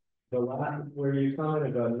 The last, where you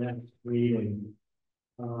commented about next meeting.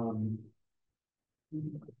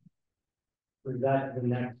 Was that the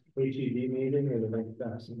next HED meeting or the next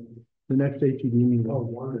VEPS meeting? The next HED meeting. Oh,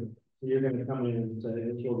 wonderful. So you're gonna come in and say,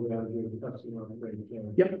 this will be out of your customer rate.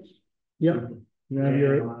 Yep. Yep. You have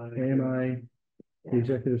your AMI, the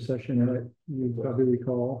executive session that you probably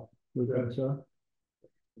recall with ETSA.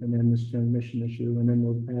 And then this transmission issue, and then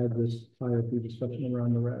we'll add this IRP discussion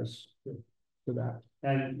around the res to that.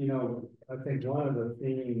 And, I think one of the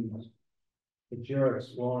themes that you're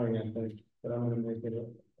exploring, I think, but I'm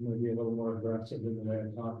gonna be a little more aggressive in the way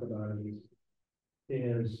I talk about it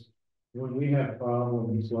is when we have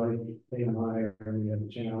problems like AMI or we have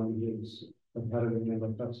challenges of how do we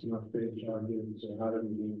handle customer rate charges or how do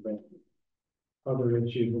we deal with other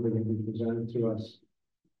issues that are going to be presented to us.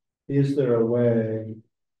 Is there a way,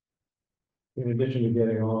 in addition to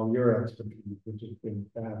getting all your expertise, which has been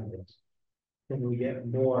fabulous, can we get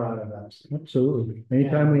more out of that? Absolutely.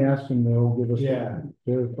 Anytime we ask them, they'll give us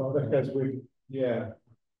their thoughts. Because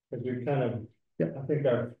we kind of, I think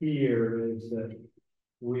our fear is that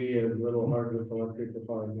we as little Hardwick electric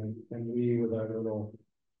department and we with our little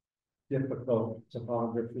difficult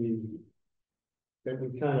topography, that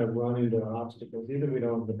we kind of run into obstacles. Either we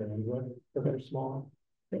don't have the bandwidth because they're small,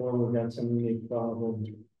 or we've got some unique problems,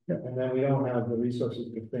 and then we don't have the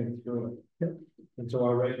resources to think through it. And so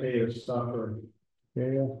our ratepayers suffer.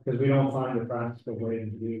 Because we don't find a practical way to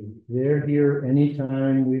do. They're here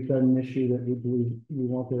anytime we've got an issue that we believe we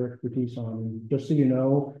want their expertise on. And just so you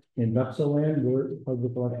know, in Vepsa land,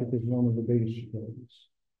 Hardwick Electric is one of the biggest utilities.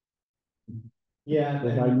 Yeah, By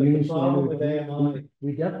and unique the problem with standards, AMI.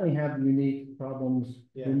 we definitely have unique problems.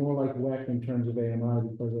 Yeah. We're more like WEC in terms of AMI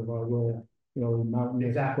because of our little,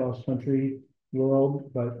 mountainous cross country world.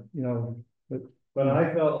 But But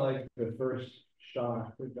I felt like the first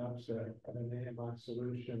shock with Vepsa and an AMI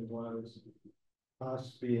solution was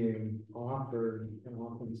us being offered and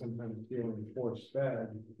often sometimes feeling force fed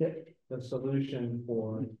the solution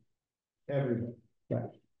for everybody. Right.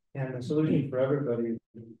 And the solution for everybody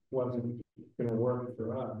wasn't gonna work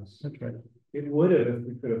for us. That's right. It would have if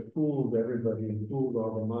we could have pooled everybody and pooled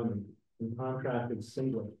all the money and contracted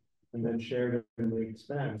singly and then shared it in the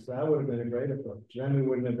expense. That would have been a great approach. Then we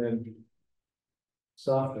wouldn't have been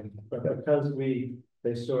suffering. But because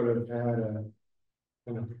they sort of had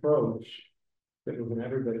an approach that was an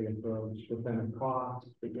everybody approach, but then a cost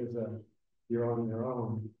because you're on your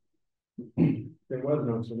own. There was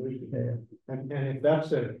no solution. Yeah. And if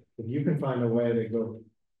that's it, if you can find a way to go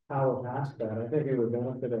power past that, I think it would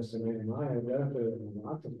benefit us in AMI, it benefited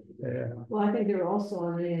lots of people. Yeah. Well, I think there are also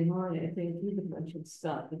on AMI, I think you had mentioned,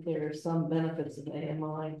 Scott, that there are some benefits of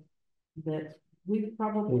AMI that we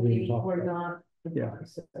probably were not. Yeah.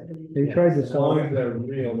 advised. They tried to As sell long it. as they're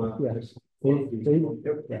real, not Yes. just.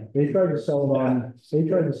 They tried to sell it on, they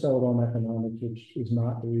tried to sell it on economics, which is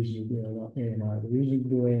not the reason to do AMI. The reason to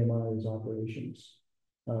do AMI is operations.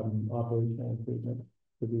 Operational improvement,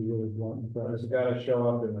 to be really blunt. It's gotta show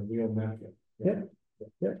up in a real metric.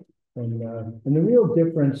 And the real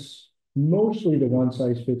difference, mostly the one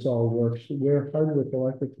size fits all works. Where Hardwick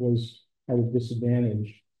Electric was at a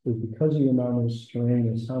disadvantage was because of the amount of terrain,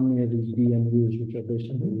 is how many of these DMUs, which are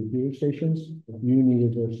basically review stations, you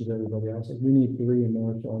needed versus everybody else. Like we need 3 in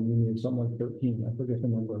Northville, and you needed something like 13. I forget the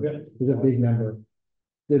number. It's a big number.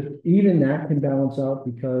 Even that can balance out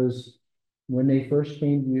because when they first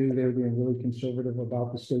came to you, they were being really conservative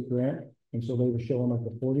about the state grant. And so they were showing like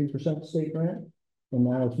a 40% state grant. And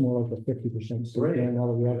now it's more like a 50% state grant now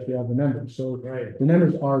that we actually have the numbers. So the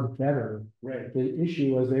numbers are better. Right. The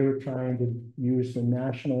issue was they were trying to use the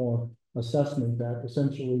national assessment that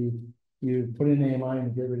essentially you put in AMI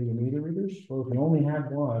and get rid of your meter readers. Well, if you only have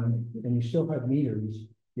one and you still have meters,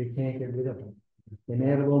 you can't get rid of them. They may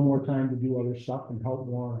have a little more time to do other stuff and help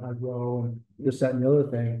more on hydro and this, that, and the other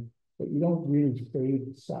thing. But you don't really save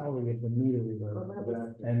the salary of the meter reader.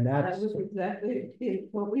 Well, And That was exactly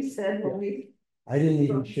what we said when we. I didn't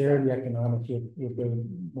even share the economics with the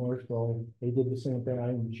Morrisville. They did the same thing. I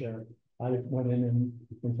didn't share. I went in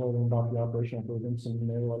and told them about the operational improvements, and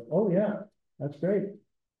they were like, "Oh yeah, that's great."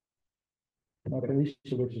 Not the least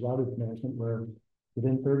of which is outage management, where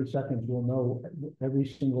within 30 seconds we'll know every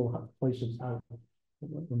single place it's out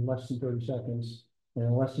in less than 30 seconds, and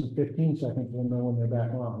in less than 15 seconds we'll know when they're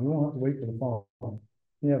back on. We won't have to wait for the phone.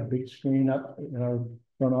 We have a big screen up in our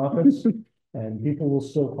front office. And people will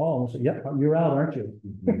still call and say, "Yep, you're out, aren't you?"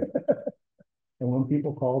 And when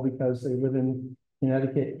people call because they live in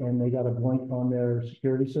Connecticut and they got a blink on their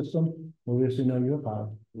security system, well, we say, "No, you have power.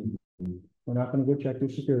 We're not going to go check your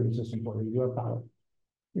security system for you. You have power."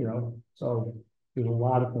 You know, so there's a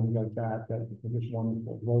lot of things like that that are just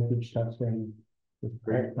wonderful. Voltage testing, just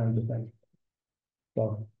all kinds of things.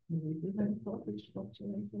 So We do have voltage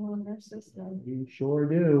fluctuation on our system. you sure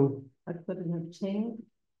do. I put in a tank.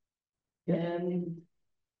 And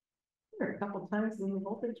there were a couple times when the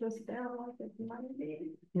voltage was down like at 90.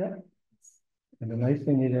 Yep. And the nice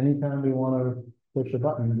thing is anytime we want to push a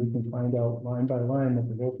button, we can find out line by line what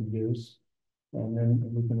the voltage is. And then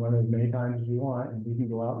we can run it as many times as we want, and we can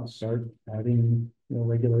go out and start adding,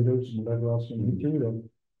 regulators and whatever else we need to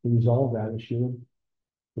resolve that issue.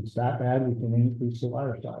 If it's that bad, we can increase the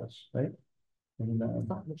wire size, right? And I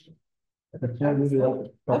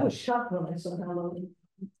was shocked when I saw how low.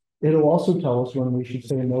 it'll also tell us when we should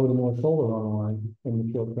say no to more solar on the line in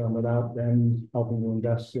the short term without then helping to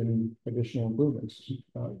invest in additional improvements.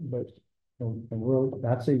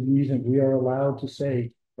 That's a reason we are allowed to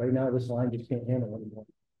say, right now, this line just can't handle anymore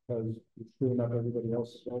because it's screwing up everybody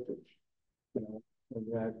else's voltage. When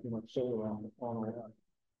you add too much solar on our line.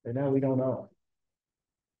 And now we don't know.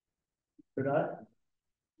 Could I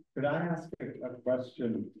ask a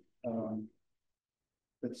question?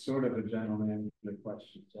 It's sort of a general manager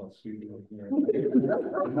question, so I'll speak it here.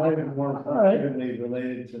 It might have more positively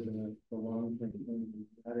related to the long-term thing.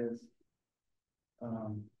 That is,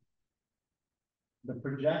 the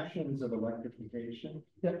projections of electrification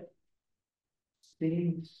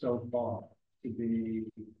seem so far to be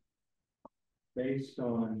based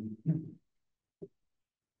on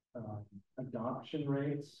adoption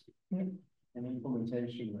rates and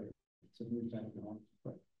implementation rates of new technology.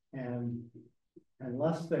 And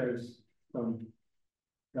unless there's some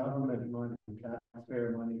government money,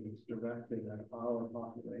 taxpayer money that's directed at our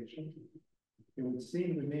population, it would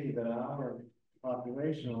seem to me that our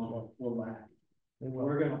population will lag. And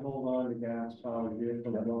we're going to hold on to gas powered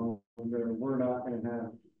vehicles longer. We're not going to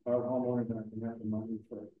have, our homeowners not going to have the money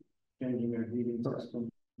for changing their heating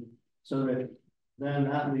system. So that then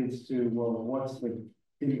that leads to, well, what's the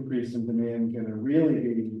increase in demand gonna really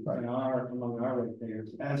be in among our ratepayers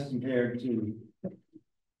as compared to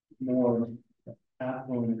more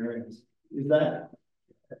affluent areas? Is that?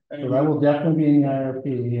 So that will definitely be in the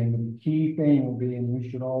IRP, and the key thing will be, and we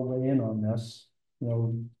should all weigh in on this, you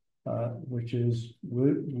know, which is,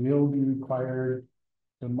 we'll be required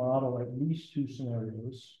to model at least two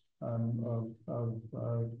scenarios of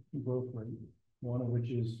growth rate. One of which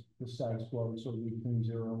is the status quo, so between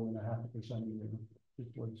 0.5% a year, is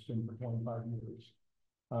what it's been for 25 years.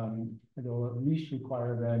 It'll at least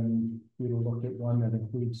require then we to look at one that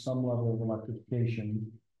includes some level of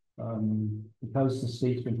electrification. Because the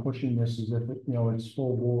state's been pushing this as if it, you know, it's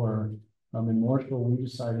full bore. In Northville, we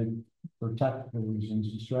decided for tactical reasons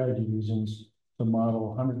and strategy reasons to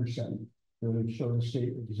model 100%. To show the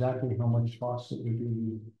state exactly how much cost it would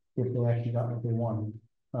be if they actually got what they wanted.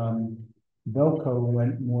 Velco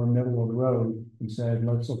went more middle of the road and said,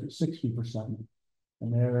 let's look at 60%.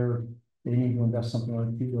 And they need to invest something like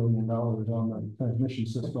 $2 billion on the transmission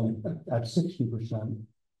system at 60%.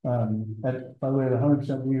 By the way, at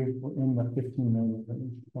 100%, we were in the 15 million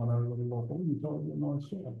range on our little local utility in North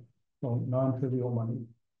Shore. So non-trivial money.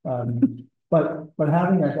 But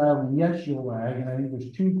having that dialogue, yes, you'll lag, and I think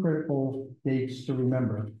there's two critical dates to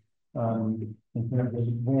remember. In terms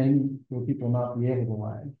of when will people not be able to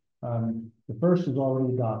lag. The first is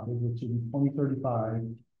already adopted, which is in 2035,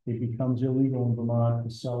 it becomes illegal in Vermont to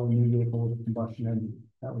sell a new vehicle with a combustion engine.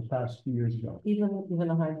 That was passed 2 years ago. Even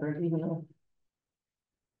a hybrid, even a.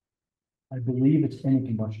 I believe it's any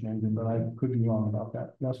combustion engine, but I could be wrong about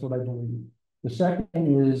that. That's what I believe. The second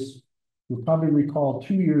is, you'll probably recall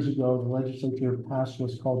 2 years ago, the legislature passed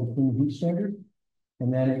what's called the Clean Heat Standard.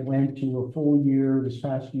 And then it went to a full year, this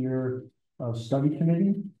past year, of study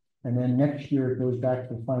committee. And then next year, it goes back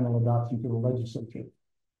to the final adoption to the legislature.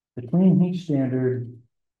 The Clean Heat Standard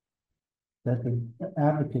that the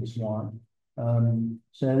advocates want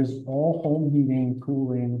says all home heating,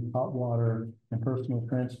 cooling, hot water, and personal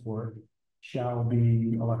transport shall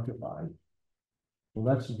be electrified.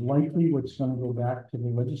 Well, that's likely what's going to go back to the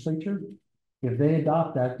legislature. If they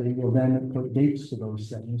adopt that, they will then put dates to those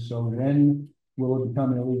things. So when will it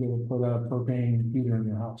become illegal to put a propane heater in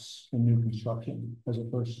your house in new construction as a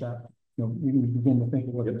first step? You know, you begin to think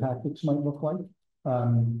of what the tactics might look like.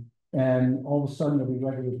 And all of a sudden there'll be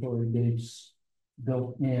regulatory dates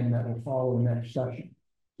built in that will follow the next session.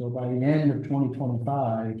 So by the end of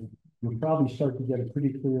 2025, you'll probably start to get a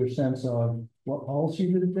pretty clear sense of what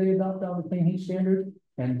policy did they adopt out of the Clean Heat Standard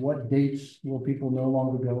and what dates will people no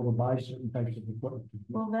longer be able to buy certain types of equipment.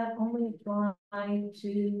 Will that only apply to,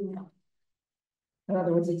 in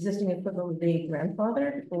other words, existing equipment would be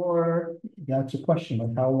grandfathered, or? That's a question,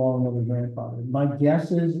 like how long will the grandfather? My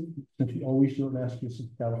guess is, since we always do it, Massachusetts,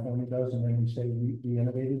 California does, and then we say we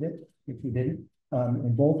innovated it, if we didn't.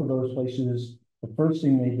 In both of those places, the first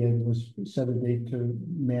thing they did was set a date to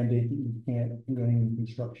mandate that you can't do any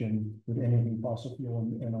construction with anything fossil fuel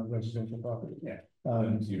in our residential property. Yeah.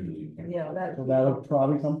 Usually. Yeah, So that'll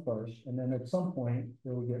probably come first, and then at some point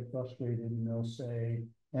they will get frustrated and they'll say,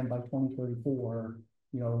 and by 2034,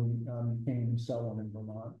 you know, you can't even sell one in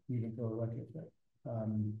Vermont, even for electric.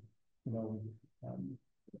 You know,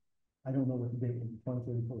 I don't know what the date in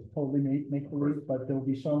 2034 is totally make believe, but there'll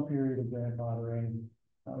be some period of grandfathering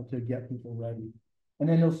to get people ready. And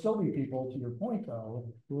then there'll still be people, to your point though,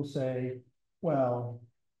 who will say, well,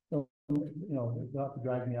 you know, they'll have to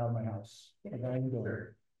drag me out of my house. Like I ain't doing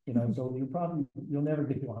it. You know, so you'll never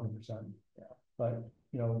get to 100%. Yeah. But,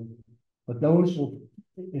 you know, but those will,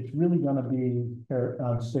 it's really going to be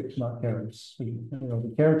sticks, not carrots. You know,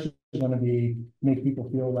 the carrots are going to be make people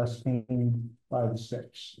feel less pain by the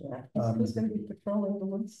sticks. Yeah, who's going to be patrolling the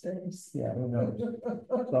wood sticks? Yeah, who knows?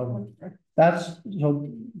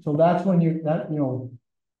 So that's when you know,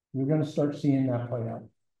 you're going to start seeing that play out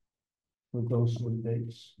with those sort of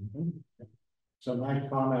dates. So my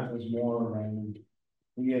comment was more around,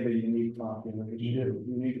 we have a unique population.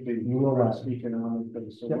 You need to be economically,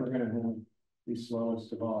 so we're going to have the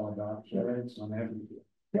slowest of all adoption rates on everything.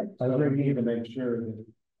 Yep. So we need to make sure that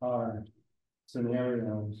our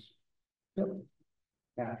scenarios capture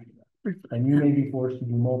that. And you may be forced to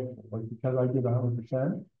do multiple, like because I did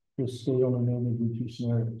 100%, this state only made me do 2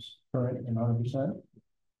 scenarios, current and 100%.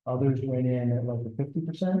 Others went in at like a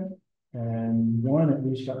 50%, and one at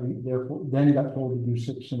least got therefore then got told to do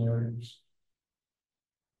 6 scenarios.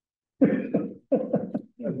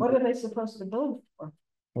 What are they supposed to build for?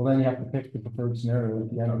 Well, then you have to pick the preferred scenario at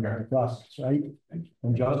the end of the process, right?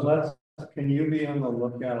 And just can you be on the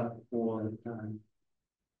lookout for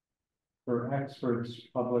experts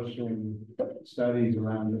publishing studies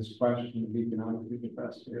around this question of economically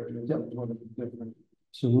depressed areas. Yep. What are the different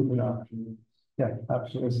Absolutely. options? Yeah,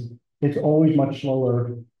 absolutely. It's always much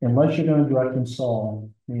slower unless you're gonna direct install.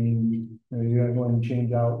 I mean, you're going to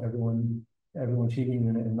change out everyone's heating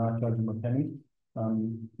unit and not charge them a penny.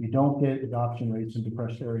 You don't get adoption rates in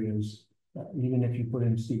depressed areas. Even if you put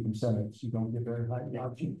in steep incentives, you don't get very high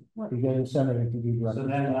adoption. You get incentive if you do direct. So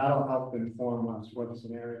then that'll help inform us what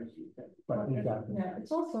scenarios you think. Right, exactly. Yeah,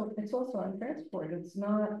 it's also on transport. It's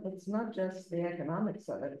not just the economics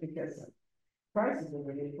of it, because prices of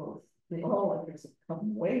vehicles, the oil electrics have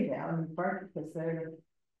come way down, in part because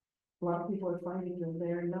a lot of people are finding that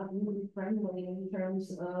they're not really friendly in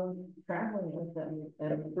terms of traveling with them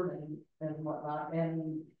and whatnot,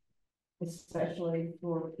 and especially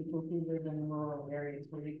for people who live in rural areas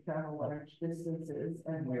where you travel large distances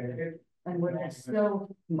and where there's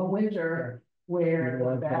still a winter where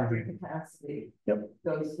the battery capacity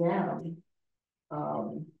goes down.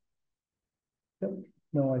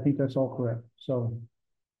 No, I think that's all correct. So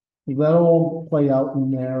that'll all play out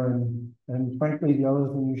in there, and frankly, the other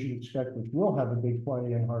thing you should expect, which will have a big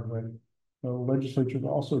play in Hardwick, the legislature is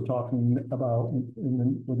also talking about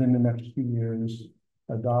within the next few years,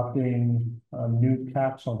 adopting new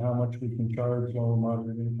caps on how much we can charge low and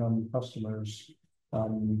moderate income customers.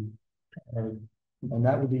 And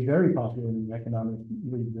that would be very popular in the economic.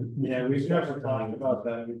 Yeah, we've never talked about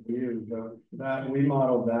that with you, but that we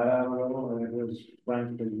modeled that out a little, and it was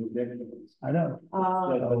frankly ridiculous. I know.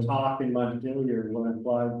 The talk in Montpelier when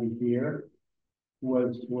applied to here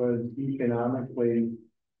was economically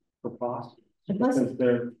preposterous. Because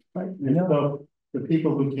they're so the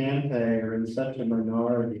people who can pay are in such a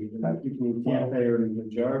minority, and the people who can't pay are in the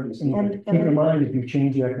majority. And keep in mind, if you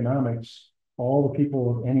change the economics, all the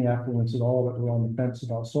people of any affluence at all that were on the fence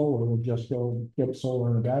about solar will just go get solar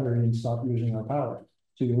and a battery and stop using our power.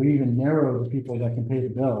 So you even narrow the people that can pay the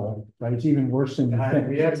bill, right? It's even worse than you think.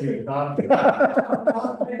 We haven't thought of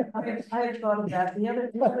I had thought of that. The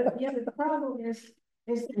other problem is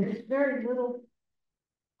there's very little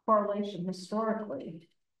correlation historically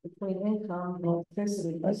between income and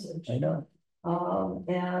electricity usage. I know.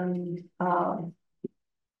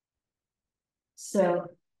 So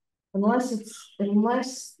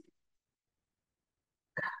unless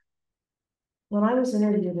when I was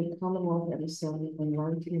interviewed at Commonwealth Edison in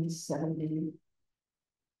 1970.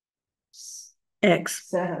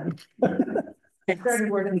 X7. I started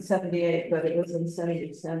working in 78, but it was in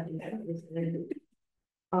 77 that it was ended.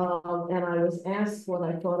 And I was asked what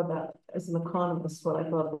I thought about, as an economist, what I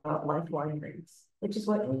thought about lifeline rates, which is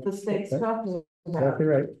what the state's talking about. Exactly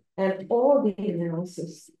right. And all of the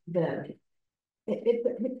analysis then, if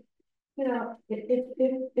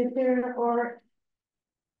there are,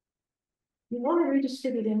 you want to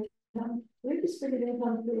redistribute income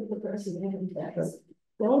through a progressive income tax.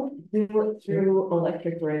 Don't do it through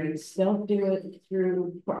electric rates. Don't do it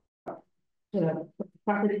through,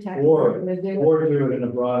 property tax. or do it in a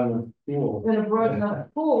broad enough pool. In a broad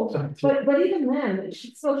enough pool, but even then, it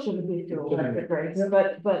still shouldn't be through electric rates.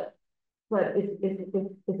 But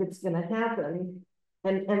if it's going to happen,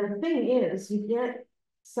 and the thing is, you get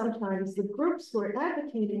sometimes the groups who are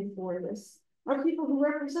advocating for this are people who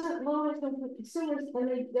represent low income consumers, and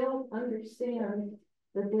they don't understand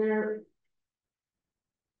that they're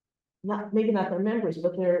maybe not their members,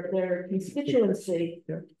 but their constituency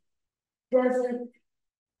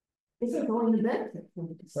isn't going to benefit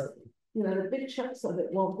from this. Right. The big chunks of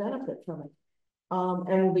it won't benefit from it,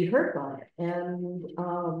 and will be hurt by it. And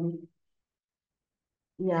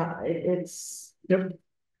it's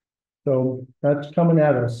So that's coming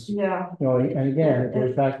at us. Yeah. And again, it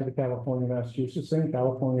goes back to the California, Massachusetts thing.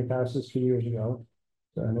 California passed this 2 years ago,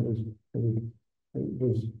 and it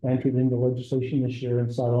was entered into legislation this year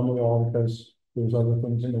and signed on the wall because there's other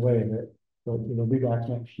things in the way of it. But it'll be back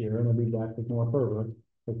next year, and it'll be back with more fervor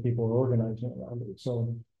because people are organizing around it.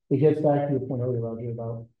 So it gets back to your point earlier, Roger,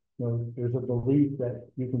 about there's a belief that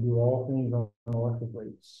you can do all things on electric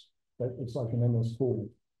rates. That it's like an endless pool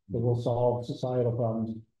that will solve societal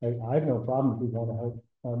problems. I have no problem if we want to help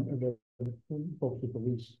the folks with the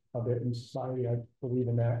least of it in society. I believe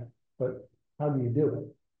in that, but how do you do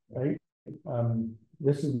it, right?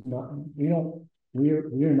 This is not, we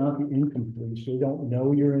are not the income police. We don't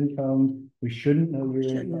know your income. We shouldn't know your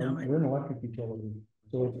income. We're an electric utility.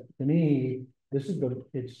 So to me,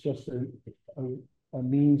 it's just a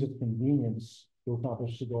means of convenience to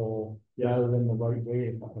accomplish the goal rather than the right way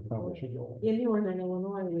to accomplish the goal. In Northern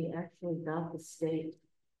Illinois, we actually got the state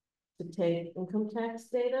to take income tax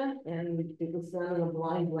data, and it was done in a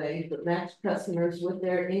blind way, but matched customers with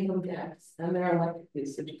their income tax and their electric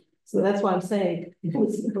usage. So that's why I'm saying it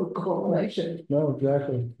was no correlation. No,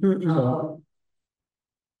 exactly. Mm-mm.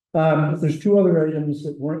 There's two other items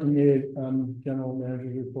that weren't in the general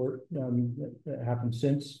manager's report that happened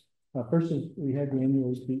since. First is we had the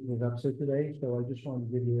annual speak with upset today, so I just wanted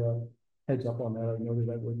to give you a heads up on that. I noted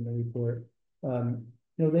that within the report. You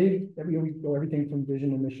know, we go everything from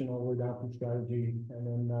vision and mission all the way down to strategy, and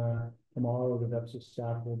then tomorrow the VEPSA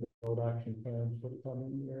staff will build action plans for the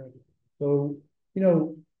coming year. So, you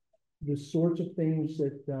know, the sorts of things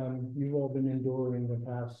that you've all been enduring the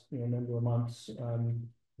past number of months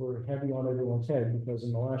were heavy on everyone's head, because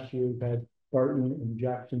in the last year we've had Barton and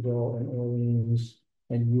Jacksonville and Orleans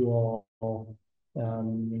and you all,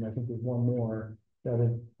 and I think there's one more that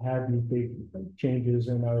have had these big changes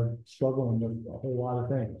and are struggling with a whole lot of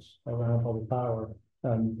things around public power.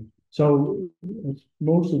 So it's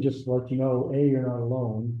mostly just to let you know, A, you're not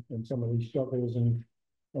alone in some of these struggles, and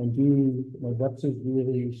B, VEPSA's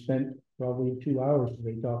really spent probably 2 hours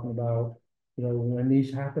today talking about, you know, when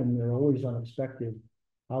these happen, they're always unexpected.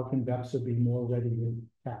 How can VEPSA be more ready to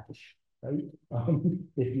catch, right?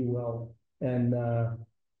 If you will. And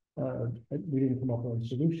we didn't come up with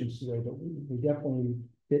solutions today, but we definitely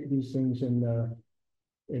fit these things in the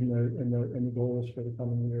goals for the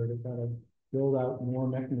coming year to kind of build out more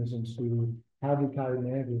mechanisms to have retired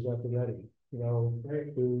managers at the ready, you know,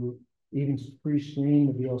 to even pre-screen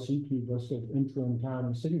the VLCT list of interim town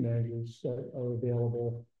and city managers that are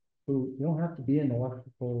available, who you don't have to be an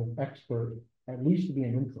electrical expert, at least to be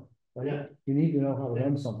an interim, right? Yeah. You need to know how to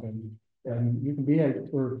run something. And you can be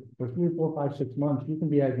for 3 or 4, 5, 6 months, you can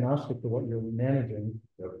be agnostic to what you're managing.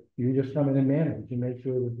 Yep. You just come in and manage and make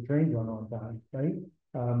sure that the trains run on time, right?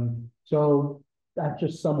 So that's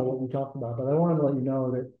just some of what we talked about. But I wanted to let you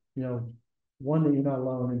know that, you know, one, that you're not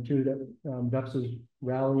alone, and two, that VEPSA's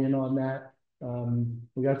rallying on that.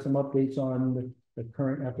 We got some updates on the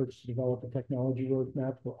current efforts to develop a technology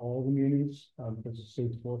roadmap for all the munis, because the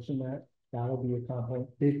state's forcing that. That'll be a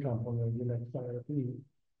big component of the next IRP.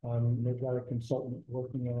 They've got a consultant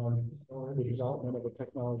working on the development of a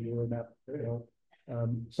technology roadmap, you know,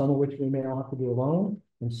 some of which we may all have to do alone,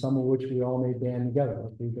 and some of which we all may band together.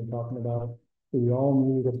 Like we've been talking about, we all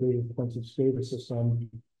need a big expensive SCADA system,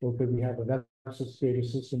 or could we have a VEPSA SCADA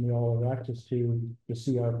system we all have access to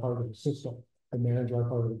see our part of the system and manage our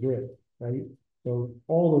part of the grid, right? So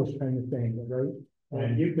all those kind of things, right?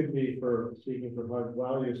 And you could be speaking for Hardwick,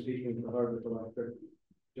 while you're speaking for Hardwick Electric,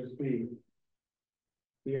 just be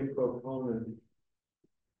a proponent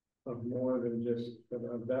of more than just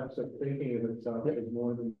VEPSA thinking of itself as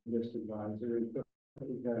more than just advisory.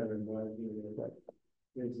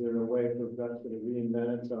 Is there a way for VEPSA to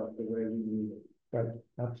reinvent itself the way we need it? Right,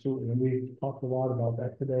 absolutely. And we talked a lot about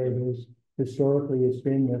that today. Historically, it's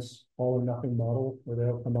been this all or nothing model where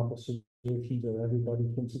they'll come up with solutions that everybody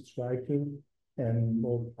can subscribe to. And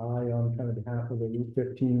we'll on kind of behalf of the Route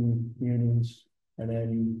 15 unions, and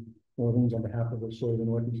then Orleans on behalf of the sort of the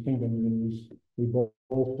Northeast Kingdom unions. We both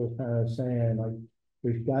were kind of saying, like,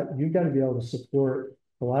 you've got to be able to support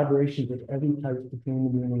collaborations with every type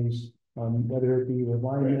between the unions, whether it be with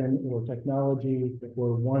linemen or technology,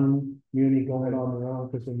 or one uni going on their own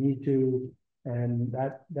because they need to. And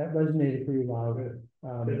that resonated pretty loud.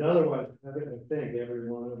 Because otherwise, I think every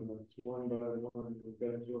one of them, one by one, we've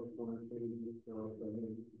got to do a point.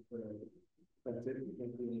 That's it. We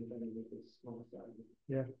can do anything with this small size.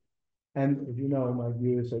 Yeah. And as you know, my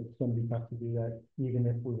view is that it's going to be tough to do that, even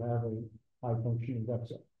if we have a high functioning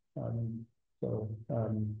VEPSA.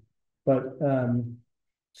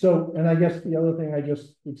 So, and I guess the other thing I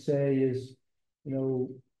just would say is, you know,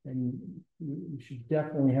 and you should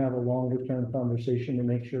definitely have a longer term conversation to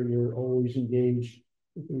make sure you're always engaged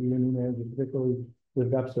with the union manager, particularly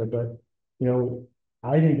with VEPSA. But, you know,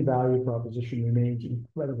 I think the value proposition remains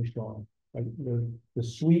incredibly strong. Like the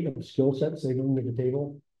suite of skill sets they bring to the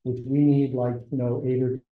table, which we need, like, you know, 8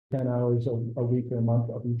 or 10 hours a week or a month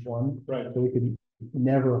of each one. Right. So we could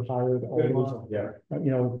never hire all those. Yeah. You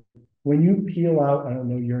know, when you peel out, I don't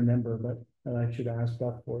know your number, but I should ask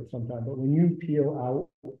Beth for it sometime, but when you peel out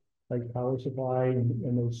like power supply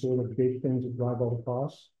and those sort of big things that drive all the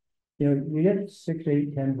costs, you know, you get 6,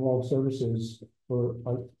 8, 10, 12 services for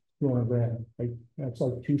like 200 grand. Like that's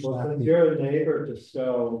like two. Well, since you're a neighbor to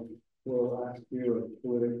Stowe, we'll ask you a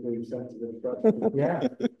politically sensitive question. Yeah.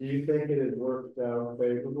 Do you think it has worked out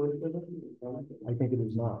favorably for them? I think it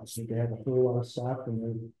is not. I think they have a whole lot of staff,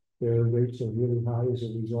 and their rates are really high as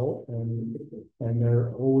a result, and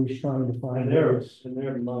they're always trying to find ways. And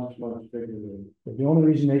they're much bigger than. But the only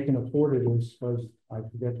reason they can afford it is because I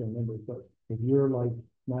forget their numbers, but if you're like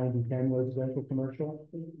 90-10 residential commercial,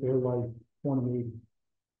 they're like 20-80.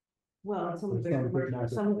 Well, some of It's their not a big commercial,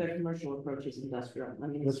 market. some of their commercial approach is industrial. I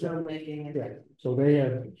mean, it's That's right. still making it. Yeah, so they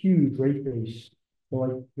have huge rate base. So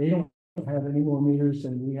like, they don't have any more meters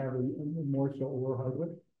than we have more so or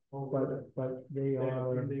Hardwick. But they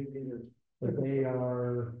are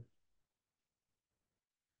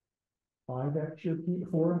 5 extra feet,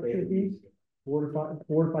 4 extra feet, 4 to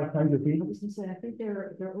 5 times a feet. I was gonna say, I think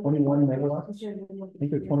they're. 21 megawatts. I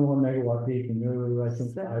think they're 21 megawatt peak and they're, I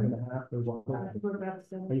think, 5.5 or I think we're about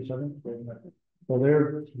 7. 7. So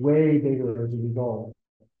they're way bigger as a result.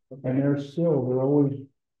 And they're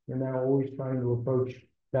now always trying to approach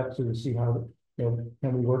Dexter to see how,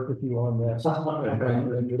 can we work with you on this?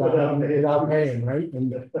 And without paying, right?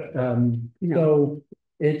 And, so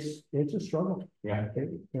it's a struggle. Yeah. I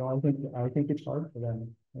think it's hard for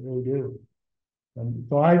them. I really do. And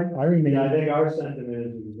so I remain. Yeah, I think our sentiment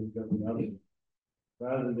is we can go the other,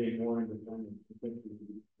 rather than being more independent. I think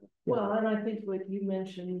Well, and I think what you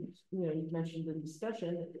mentioned, you mentioned in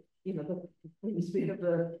discussion, when you speak of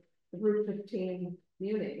the Route 15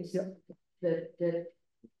 meetings, that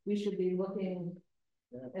we should be looking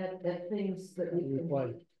at things that we can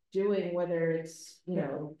be doing, whether it's,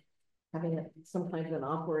 having some kind of an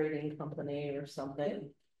operating company or something.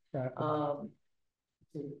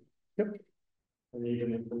 and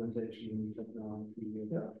even implementation technology.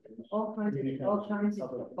 All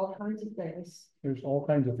kinds of things. There's all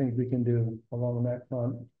kinds of things we can do along that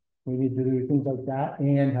front. We need to do things like that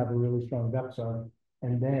and have a really strong DEPSA.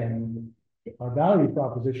 And then our value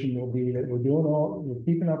proposition will be that we're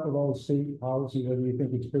keeping up with all the state policy, whether you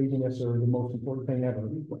think it's craziness or the most important thing ever,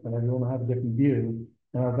 and everyone will have a different view.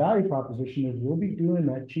 And our value proposition is we'll be doing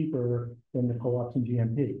that cheaper than the co-ops and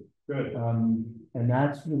GMP. Good. And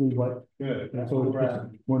that's really what. Good. So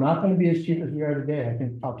we're not going to be as cheap as we are today. I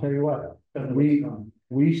think I'll tell you what,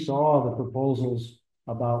 we saw the proposals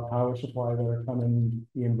about power supply that are coming,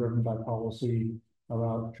 being driven by policy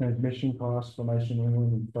around transmission costs from ICE New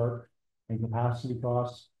England and FERC and capacity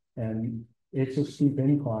costs. And it's a steep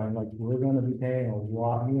incline, like we're going to be paying a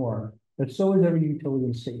lot more, but so is every utility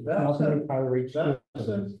in the state. That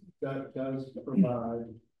does provide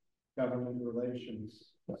government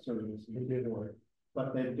relations services,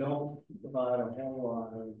 but they don't provide a whole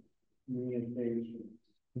lot of communication.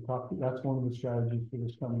 That's one of the strategies for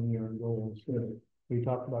this coming year and goals. We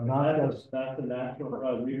talked about that's a natural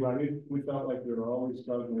problem. We felt like we were always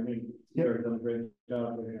struggling. I mean, you've done a great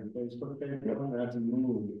job there. Facebook, that's a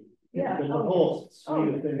move. Yeah. There's a whole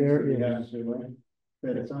suite of things there we is. have to do.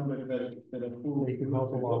 That it's somebody that a cool. They can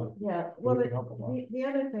help a lot. Yeah, well, the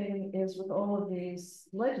other thing is with all of these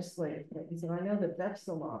legislative things, and I know that that's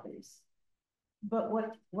the lobbies, but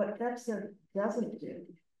what DEPSA doesn't do,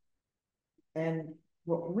 and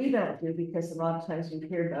what we don't do, because a lot of times we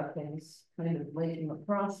hear about things kind of late in the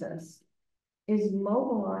process, is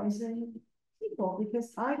mobilizing people,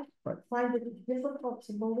 because I find it difficult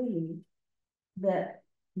to believe that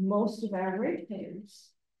most of our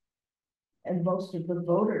ratepayers and most of the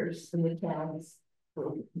voters in the towns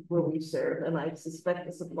where we serve, and I suspect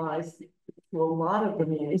this applies to a lot of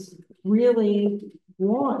communities, really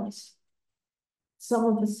want some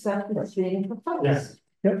of the stuff that's being proposed. Yes.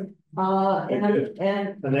 Yep.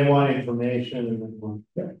 And they want information and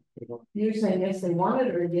you're saying yes, they want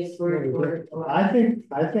it, or yes, I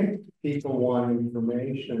think people want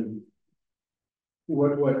information.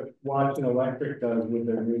 What Washington Electric does with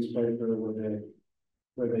their newspaper, where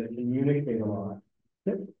they communicate a lot.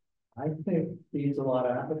 I think feeds a lot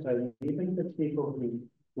of appetite, even the people who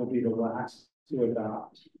will be the last to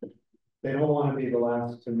adopt. They don't want to be the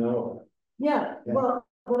last to know it. Yeah, well,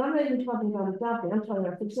 what I'm not even talking about adopting, I'm talking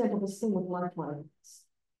about, for example, this thing with lifelines,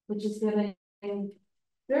 which is getting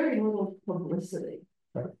very little publicity.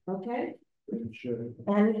 Right. Okay? It should.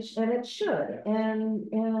 And it should. And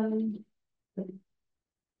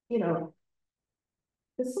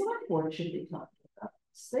the select board should be talking about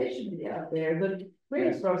this. They should be out there. The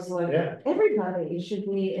Greensboro select, everybody should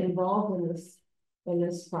be involved in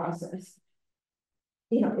this process.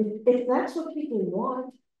 If that's what people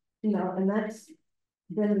want, and that's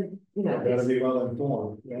then gotta be well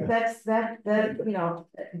informed. Yeah. That's the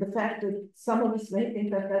fact that some of us may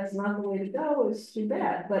think that that's not the way to go is too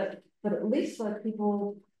bad, but at least let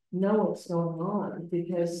people know what's going on,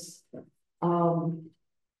 because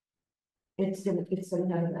it's gonna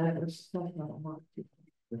have an adverse effect on a lot of people.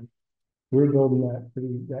 We're building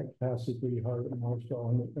that capacity pretty hard in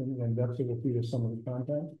Marshall, and that's what will feed us some of the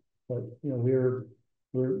content. But we're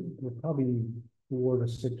probably 4 to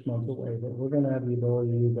 6 months away, but we're going to have the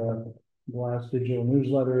ability to blast digital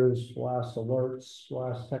newsletters, blast alerts,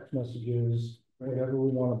 blast text messages, whatever we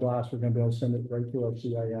want to blast. We're going to be able to send it right to our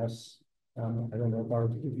CIS. I don't know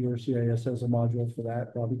if your CIS has a module for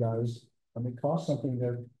that, probably does. It costs something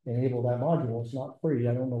to enable that module. It's not free.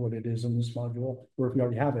 I don't know what it is in this module, or if you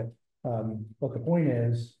already have it. But the point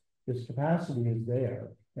is, this capacity is there,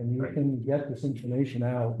 and you can get this information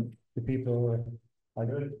out to people. I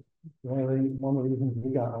did. One of the reasons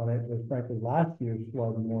we got on it was frankly last year's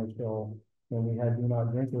flood more so when we had do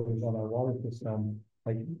not drinkers on our water system.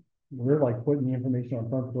 Like we're like putting the information on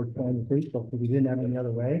front porch on Facebook because we didn't have any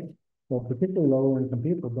other way. Well, particularly lower income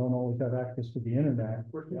people don't always have access to the internet.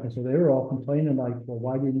 And so they were all complaining like, well,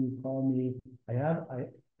 why didn't you call me? I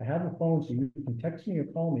have a phone, so you can text me or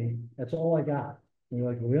call me. That's all I got. And we're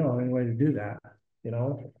like, well, we don't have any way to do that, you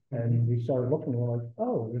know? And we started looking, we're like,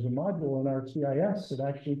 oh, there's a module in our CIS that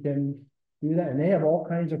actually can do that. And they have all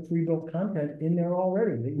kinds of pre-built content in there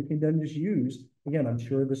already that you can then just use. Again, I'm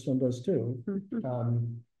sure this one does too.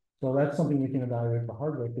 So that's something we can evaluate for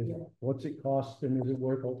Hardwick is what's it cost and is it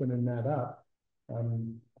worth opening that up?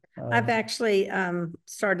 I've actually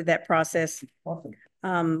started that process. Awesome.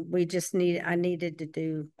 I needed to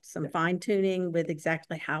do some fine tuning with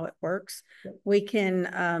exactly how it works. We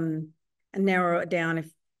can narrow it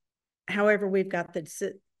down however we've got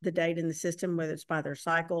the data in the system, whether it's by their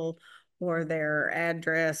cycle or their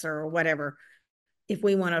address or whatever. If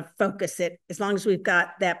we want to focus it, as long as we've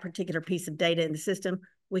got that particular piece of data in the system,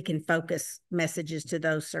 we can focus messages to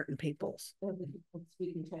those certain peoples.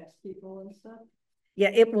 We can text people and stuff.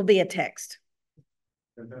 Yeah, it will be a text.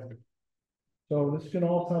 Fantastic. So this can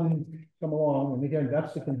all come along, and again,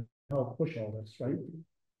 that's the can help push all this, right?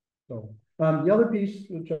 So the other piece,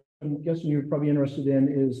 which I'm guessing you're probably interested in,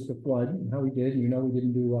 is the flood and how we did. You know, we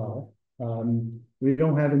didn't do well. We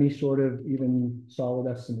don't have any sort of even solid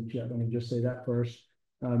estimates yet. Let me just say that first.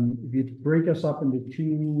 If you break us up into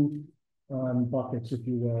two buckets, if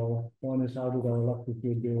you will. One is how did our electric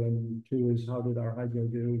grid do, and two is how did our hydro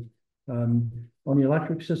do. On the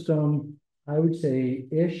electric system, I would say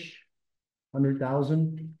ish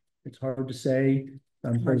 100,000. It's hard to say.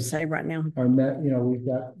 Hard to say right now. We've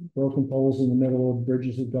got broken poles in the middle,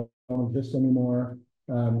 bridges that don't exist anymore.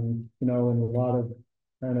 And a lot of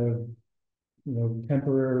kind of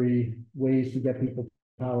temporary ways to get people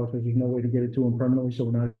power because there's no way to get it to them permanently, so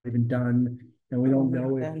we're not even done. And we don't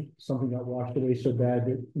know if something got washed away so bad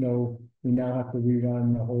that, we now have to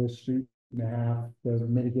rerun the whole street and a half to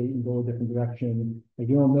mitigate and go a different direction. Like,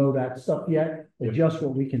 you don't know that stuff yet, but just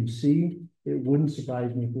what we can see, it wouldn't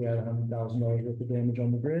surprise me if we had $100,000 worth of damage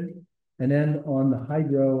on the grid. And then on the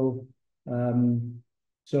hydro,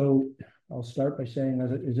 so I'll start by saying,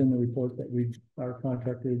 as it is in the report, that our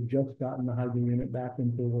contractor had just gotten the hydro unit back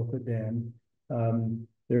into the Wilford Dam.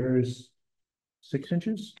 There's 6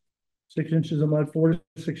 inches? 6 inches of mud, 4 to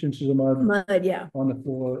 6 inches of mud on the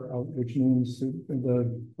floor, which means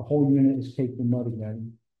the whole unit is caked in mud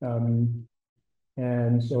again.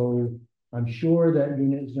 And so I'm sure that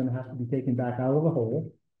unit is going to have to be taken back out of the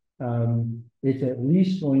hole. It's at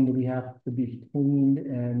least going to have to be cleaned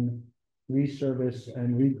and resurfaced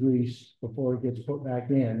and re-greased before it gets put back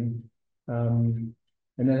in. And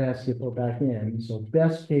then it has to get put back in. So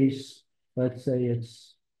best case, let's say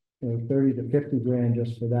it's 30 to 50 grand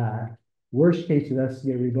just for that. Worst case, it has to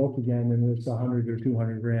get rebuilt again, and it's 100 or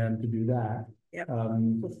 200 grand to do that. Yep.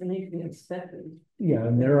 It's going to need to be inspected. Yeah,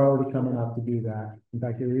 and they're already coming up to do that. In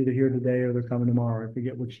fact, they're either here today or they're coming tomorrow. I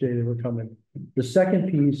forget which day they were coming. The second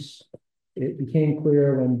piece, it became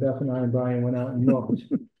clear when Beth and I and Brian went out and looked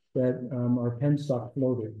that our penstock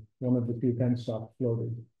floated. One of the 2 penstock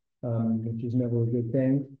floated, which is never a good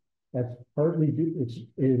thing. That's partly due,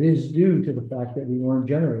 it is due to the fact that we weren't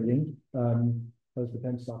generating because the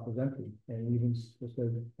penstock was empty, and even just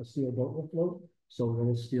a steel boat will float, so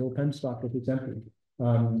will a steel penstock if it's empty.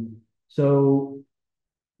 So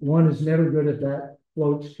one is never good if that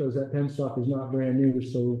floats because that penstock is not brand new,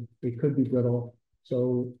 so it could be brittle.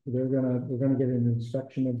 So we're gonna get an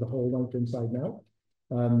inspection of the whole length inside and out.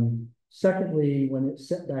 Secondly, when it's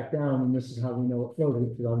set back down, and this is how we know it floated,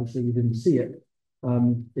 because obviously we didn't see it.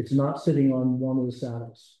 It's not sitting on one of the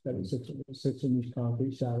saddles that it sits in these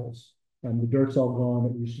concrete saddles, and the dirt's all gone.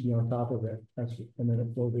 It used to be on top of it. And then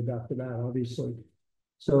it floated after that, obviously.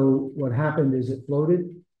 So what happened is it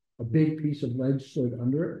floated, a big piece of ledge stood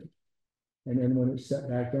under it, and then when it's set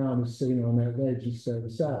back down, it's sitting on that ledge instead of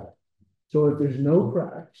the saddle. So if there's no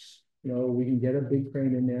cracks, we can get a big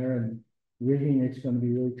crane in there, and rigging it's going to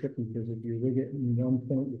be really tricky because if you rig it in one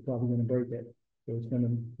point, you're probably going to break it. So we're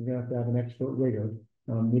gonna have to have an expert rigger,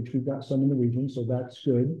 which we've got some in the region, so that's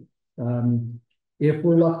good. If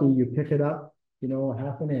we're lucky, you pick it up, a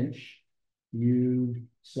half an inch, you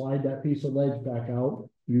slide that piece of ledge back out,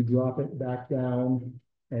 you drop it back down,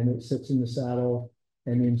 and it sits in the saddle.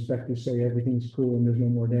 and the inspectors say everything's cool and there's no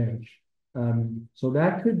more damage. So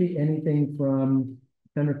that could be anything from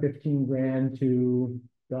 10 or 15 grand to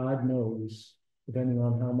God knows, depending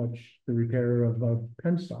on how much the repair of a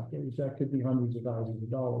penstock is. That could be hundreds of thousands of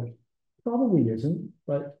dollars. Probably isn't,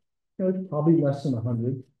 but you know, it's probably less than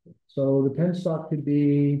 100. So the penstock could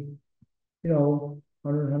be, you know,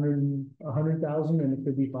 100,000, and it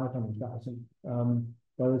could be 500,000.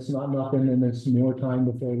 But it's not nothing, and it's more time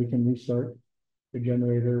before we can restart the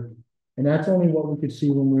generator. And that's only what we could see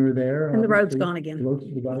when we were there. And the road's Obviously, gone again. the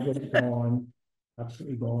road's gone,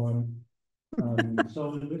 absolutely gone.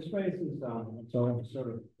 So this raises, so sort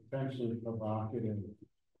of potentially provocative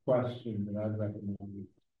question that I recommend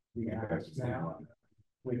we ask now,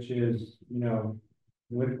 which is, you know,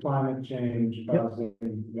 with climate change causing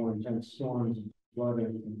more intense storms and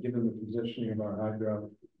flooding, and given the positioning of our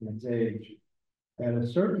hydro and its age, at a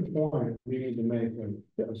certain point, we need to make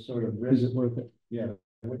a sort of risk. Is it worth it? Yeah.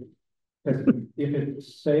 Because if it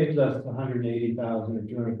saves us $180,000 or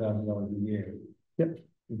 $200,000 a year, yep,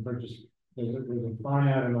 and purchase, there's a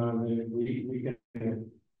finite amount that we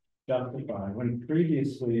can justify. When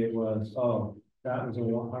previously it was, oh, that was a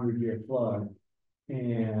 100-year flood,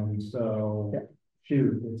 and so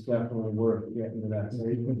shoot, it's definitely worth getting to that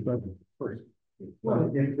savings first.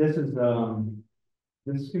 Well, if this is gonna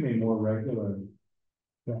be more regular.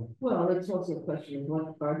 Yeah. Well, it's also a question of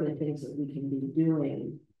what are the things that we can be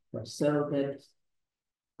doing so that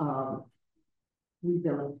we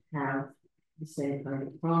don't have the same kind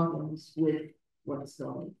of problems with what's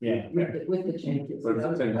going with the changes.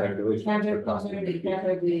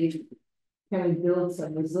 Can we build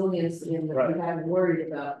some resilience in that we haven't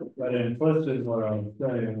worried about? But implicit what I was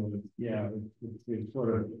saying was, it's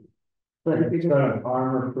sort of, but if it's got an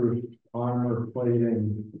armor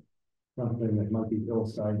plating something that might be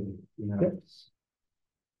ill-sighted, you know. Yep.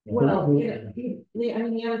 Well, I mean,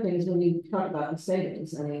 the other thing is when you talk about the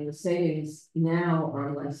savings, I mean, the savings now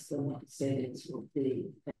are less than what the savings will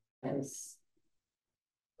be as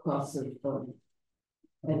costs of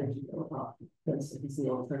energy go up, because the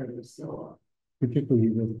alternative still up. Particularly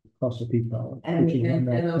the cost of peak power. And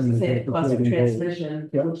also say the cost of transmission,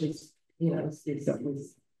 which is, you know, it's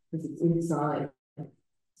inside.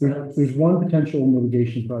 There's one potential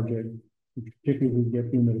mitigation project, which particularly we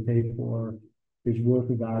get FEMA to pay for, is worth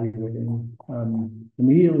evaluating.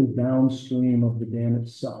 Immediately downstream of the dam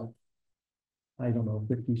itself, I don't know,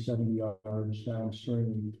 50, 70 yards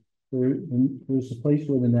downstream, there's a place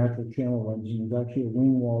where the natural channel runs, and there's actually a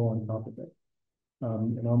wing wall on top of it.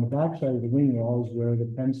 And on the backside of the wing wall is where the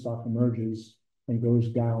penstock emerges and goes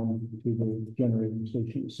down to the generating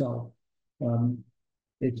station itself.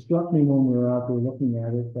 It struck me when we were out there looking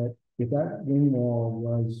at it that if that wing wall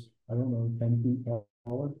was, I don't know, 10 feet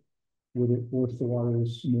taller, would it force the water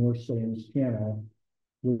more stay in its channel,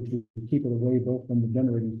 which would keep it away both from the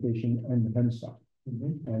generating station and the penstock.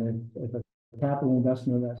 And if a capital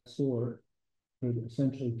investment of that sort could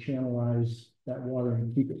essentially channelize that water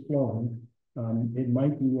and keep it flowing, it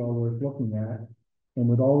might be well worth looking at. And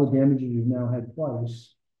with all the damages you've now had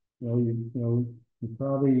twice, you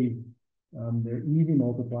probably their EV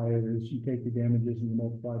multipliers, you take the damages and you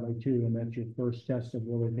multiply by 2, and that's your first test of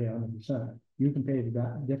will they pay 100%. You can pay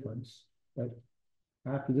that difference, but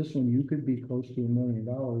after this one, you could be close to $1 million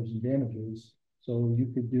in damages, so you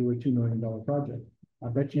could do a $2 million project. I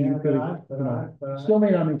bet you could. Still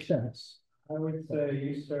may not make sense. I would say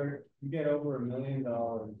you get over $1 million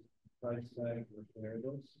price tag repair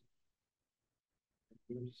those.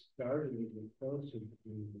 You started even closer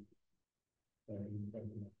to.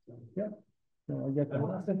 Yeah, no, I get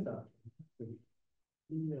that.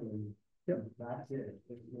 Yep, that's it.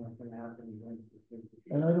 It's not going to happen.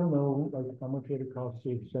 And I don't know, like, how much it would cost to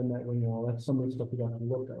extend that wing wall. That's some of the stuff you have to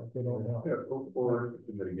look at. They don't know. Yeah, or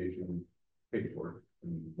the mitigation paid for.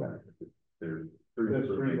 Right. There's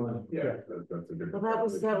 3 months. Yeah, that's a different. Well,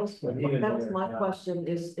 that was my question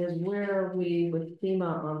is where are we with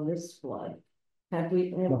FEMA on this flood? Has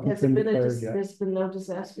it been there's been no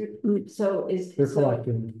disaster? So they're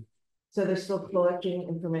collecting. So they're still collecting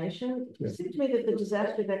information? It seems to me that the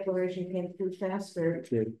disaster declaration came through faster.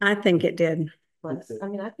 I think it did. But I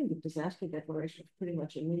mean, I think the disaster declaration is pretty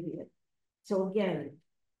much immediate. So again,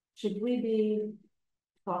 should we be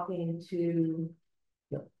talking to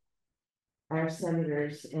our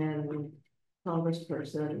senators and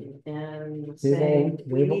congressperson and saying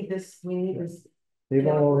we need this? They've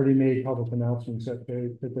already made public announcements that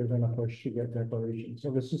they're going to push to get declarations. So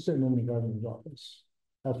this is sitting in the governor's office.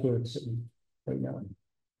 That's where it's sitting right now.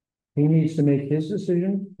 He needs to make his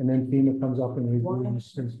decision, and then FEMA comes up and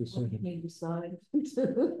reviews his decision. He decides.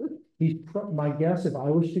 my guess, if I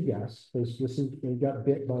was to guess, they got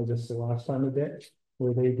bit by this the last time a bit,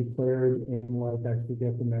 where they declared in like, I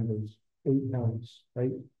forget the numbers, 8 counties,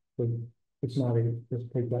 right? But it's not 8,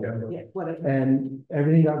 just take that number. Yeah, whatever. And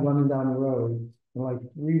everything got running down the road, and like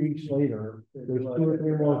 3 weeks later, there's 2 or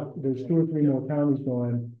 3 more counties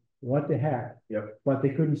going, what the heck? Yep. But they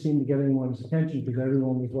couldn't seem to get anyone's attention because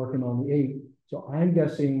everyone was working on the 8. So I'm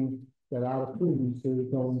guessing that out of prudence, they're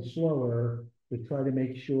going slower to try to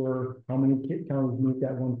make sure how many counties meet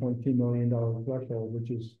that $1.2 million threshold,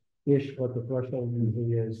 which is what the threshold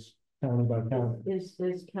usually is, county by county. Is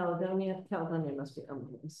Caledonia must be on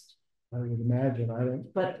the list. I would imagine, I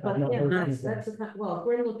don't. But I've not yeah, heard that's anything. well, if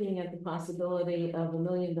we're looking at the possibility of $1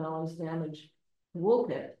 million damage to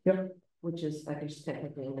Woolpit. Yep. Which is, I guess,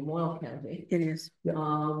 technically in Lamoille County. It is. Yeah.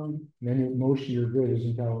 Then most of your grid is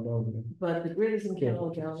in Caledonia. But the grid is in Yeah.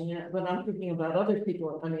 Caledonia, but I'm thinking about other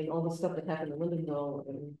people, I mean, all the stuff that happened in Lindenville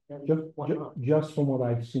and whatnot. Just from what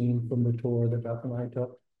I've seen from the tour that Beth and I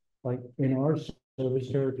took, like in our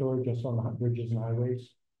service territory, just on the bridges and highways,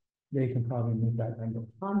 they can probably meet that number.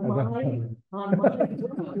 On my road.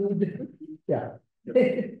 Yeah.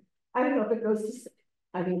 I don't know if it goes to,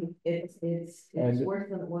 I mean, it's And- worse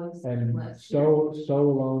than it was And last year.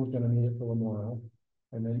 so alone's gonna need it for Lamoille,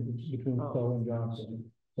 and then it's between Stowe and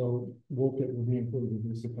Johnson. So Woolpit will be included at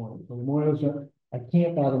this point. So Lamoille's not, I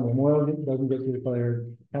can't fathom Lamoille doesn't get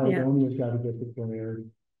declared, Caledonia's gotta get declared.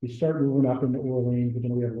 You start moving up into Orleans, but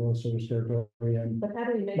then we have a little service territory and. But how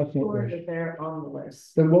do we make Much more sure rich. that they're on the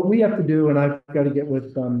list? So what we have to do, and I've got to get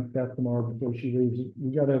with Beth tomorrow before she leaves,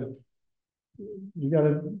 we gotta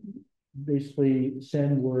basically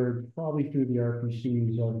send word probably through the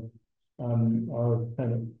RPCs of our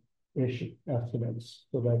kind of ish estimates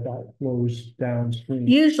so that flows downstream.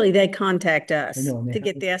 Usually they contact us I know, and they to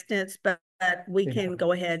get have- the estimates, but we They can have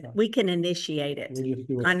go it. ahead, we can initiate it. We'll just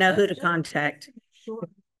do it. I know who to contact. Sure,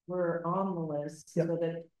 we're on the list Yep. so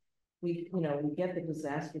that we get the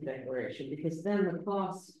disaster declaration, because then the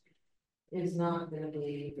cost is not gonna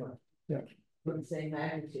be Yeah. the same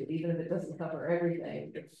magnitude, even if it doesn't cover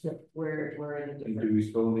everything. We're in a And do different. we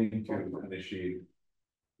still need to initiate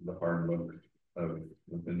the hard look of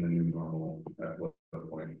within the new normal at what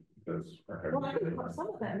point? Because Well, I think some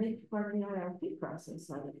of that may be part of the IRP process.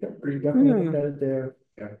 I would think. You definitely look at it there.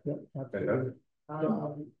 Yeah.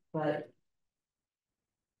 Absolutely. But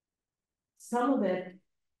some of it,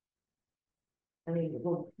 I mean,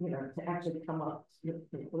 well, to actually come up with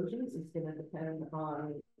conclusions is gonna depend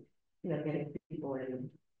on, getting people in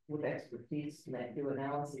with expertise to do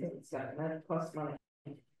analysis and stuff, and that costs money.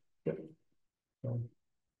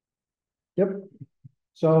 Yep.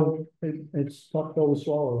 So it's tough pill to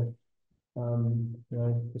swallow.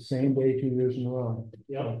 The same day 2 years in a row.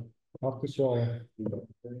 Yeah. Tough to swallow. And,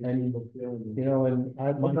 and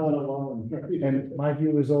I'm not alone. and my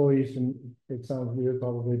view is always, and it sounds weird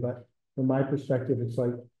probably, but from my perspective, it's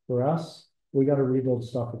like, for us, we gotta rebuild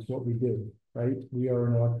stuff. It's what we do, right? We are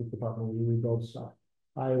an electric department, we rebuild stuff.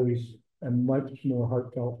 I always am much more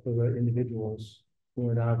heartfelt for the individuals who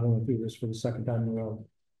are now going through this for the second time in a row.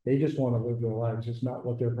 They just want to live their lives. It's not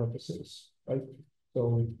what their purpose is, right?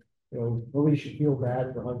 So, nobody should feel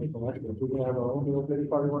bad for Hardwick Electric. We're gonna have our own little bitty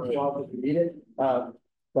party once in a while if we need it.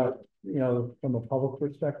 But, from a public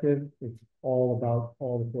perspective, it's all about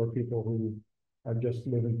all the poor people who are just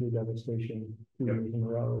living through devastation 2 years in a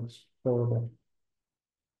row. It's horrible.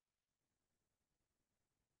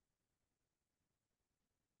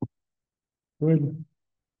 Good.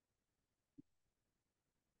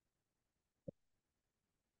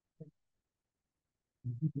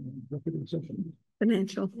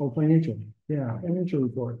 Financial. Oh, financial, yeah, financial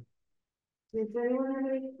report. Does anyone have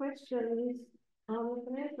any questions on the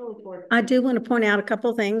financial report? I do want to point out a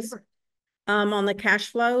couple of things. On the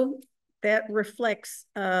cash flow, that reflects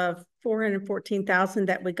 414,000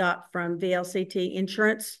 that we got from VLCT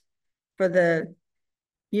insurance for the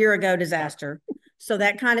year ago disaster. So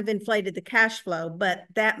that kind of inflated the cash flow, but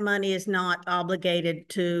that money is not obligated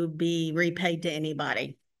to be repaid to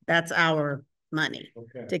anybody. That's our money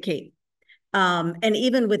to keep. And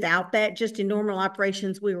even without that, just in normal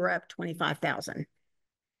operations, we were up 25,000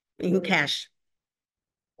 in cash.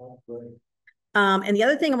 And the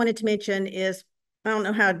other thing I wanted to mention is, I don't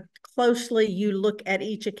know how closely you look at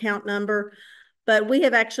each account number, but we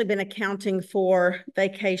have actually been accounting for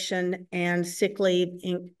vacation and sick leave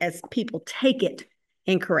as people take it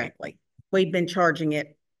incorrectly. We've been charging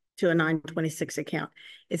it to a 926 account.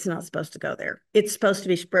 It's not supposed to go there. It's supposed to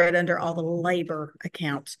be spread under all the labor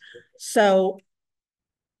accounts. So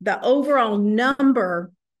the overall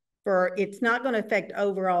number it's not going to affect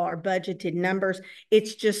overall our budgeted numbers.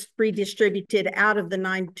 It's just redistributed out of the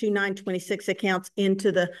 926 accounts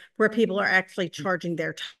into where people are actually charging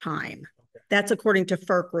their time. That's according to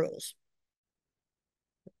FERC rules.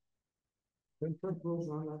 Rules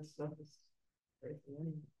on that stuff is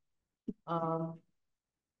crazy.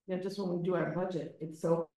 Yeah, just when we do our budget, it's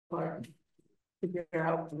so hard to figure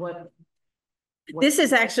out what. This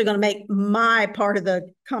is actually going to make my part of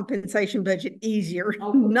the compensation budget easier,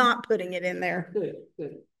 not putting it in there. Good,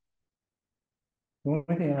 good. The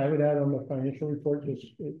only thing I would add on the financial report, just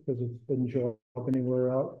because it didn't show up anywhere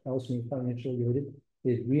else in financial related,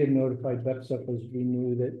 is we had notified BEPSA because we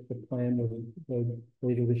knew that the plan was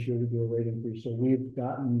later this year to do a rate increase. So we've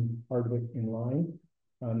gotten Hardwick in line.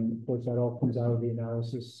 Of course, that all comes out of the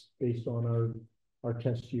analysis based on our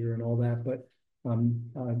test year and all that. But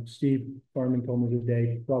Steve Farman told me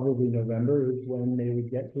today, probably November is when they would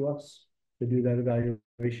get to us to do that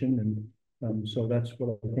evaluation. And so that's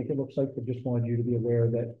what I think it looks like. But just wanted you to be aware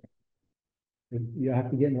that you have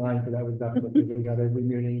to get in line for that with that. We got every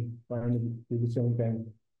meeting trying to do the same thing.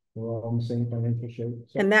 We're all in the same financial shape.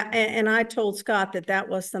 So. And I told Scott that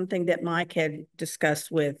was something that Mike had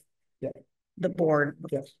discussed with the board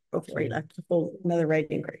before he left for another rate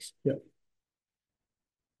increase. Yeah.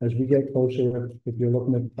 As we get closer, if you're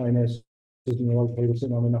looking at finance, and you're like, hey, we're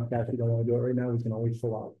sitting on enough cash, we don't want to do it right now, we can always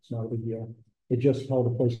pull out. It's not a big deal. It just held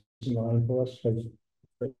a place in line for us because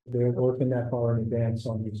they're working that far in advance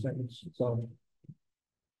on these things. So.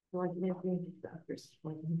 Like doctor's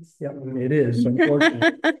appointments. Yeah, it is,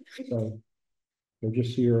 unfortunately. So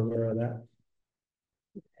just so you're aware of that.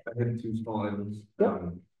 I had two small items.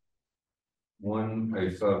 Yep. One,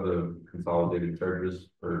 I saw the consolidated charges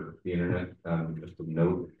for the internet. Just a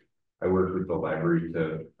note, I worked with the library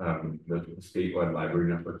to the statewide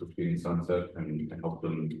library network was being sunset, and I helped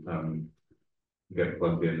them get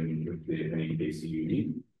plugged in with any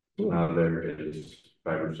KCUD. There is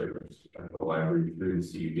fiber service at the library through the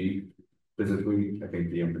CUD. Physically, I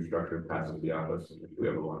think the infrastructure passes the office if we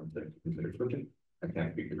ever want to consider switching. I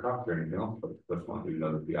can't speak to cost or anything else, but just want you to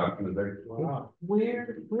know that the option is there. Wow. Where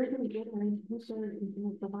do we get our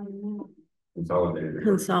internet provider now?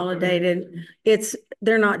 Consolidated.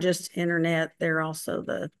 They're not just internet, they're also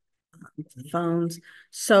the phones.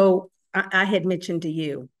 So I had mentioned to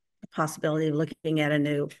you the possibility of looking at a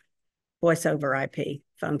new voice over IP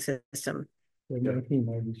phone system. Oh,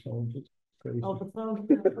 the phone,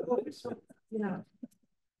 you know.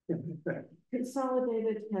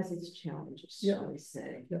 Consolidated has its challenges, shall we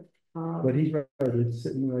say. Yeah. But he's right, it's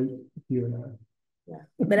sitting right here now. Yeah.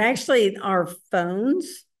 But actually our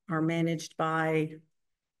phones are managed by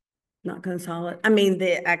not Consolidated. I mean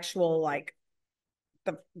the actual like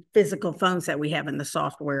the physical phones that we have in the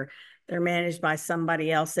software, they're managed by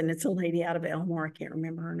somebody else, and it's a lady out of Elmore. I can't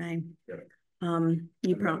remember her name. Yeah.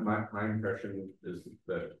 You probably my impression is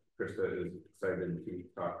that Krista is excited to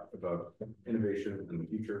talk about innovation in the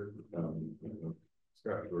future.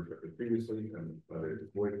 Scott worked with it previously, and whether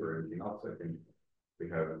it's voice or anything else, I think we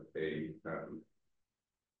have a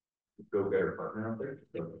go-getter partner out there.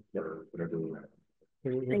 So whatever we have.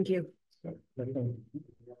 Thank you.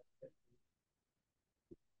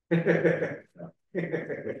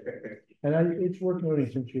 And it's worth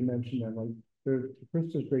noting, since you mentioned that, like,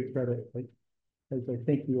 Krista's great credit. Like, as I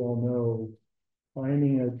think you all know,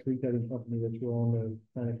 finding a tree cutting company that's willing to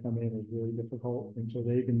kind of come in is really difficult. And so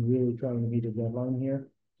they've been really trying to meet a deadline here.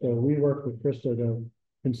 So we worked with Krista to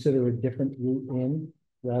consider a different route in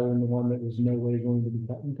rather than the one that was no way going to be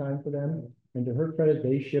cut in time for them. And to her credit,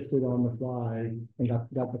 they shifted on the fly and got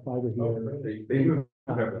the fiber here. They moved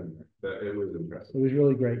it was impressive. It was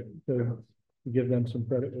really great to give them some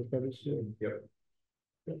credit where credit's due. Yep.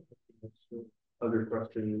 Other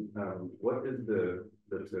question, what is the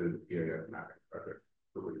GIS mapping project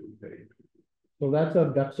for which we pay? So that's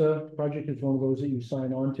a BEPSA project. It's one of those that you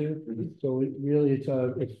sign on to. So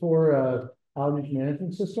it's for outage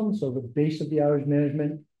management system. So the base of the outage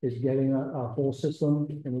management is getting a whole system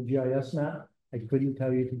in a GIS map. I couldn't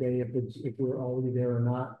tell you today if we're already there or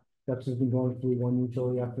not. BEPSA's been going through one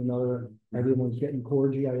utility after another. Everyone's getting core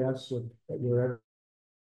GIS with wherever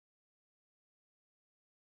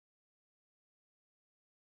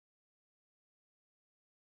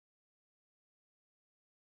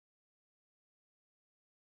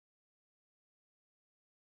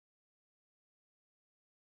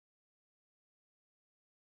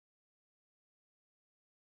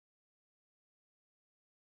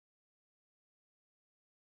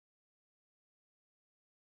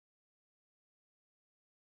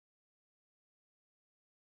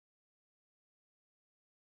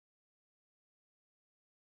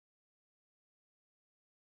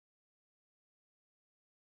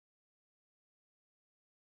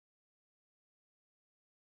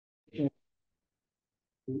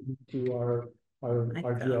to our My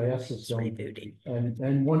our phone GIS is system. rebooting. And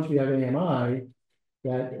then once we have AMI,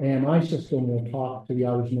 that AMI system will talk to the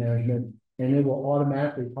outage management and it will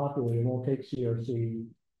automatically populate, it won't take CRC.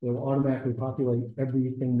 It will automatically populate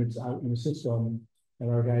everything that's out in the system. And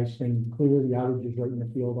our guys can clear the outages right in the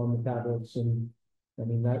field on the tablets and, I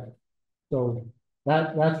mean, so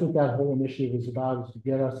that's what that whole initiative is about, is to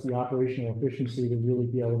get us the operational efficiency to really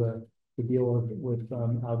be able to deal with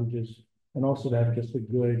outages. And also to have just a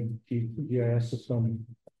good GIS system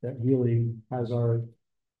that really has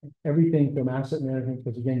everything from asset management,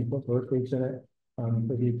 because again, you put birth dates in it,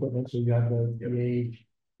 for the equipment, so you have the age,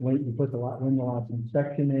 when you put when the last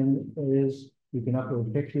inspection in is, you can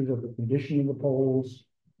upload pictures of the condition of the poles,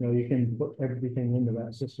 you know, you can put everything into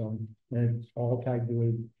that system, and it's all tagged to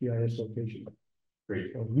a GIS location.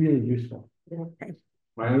 Great. So really useful.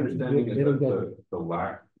 My understanding is It'll that the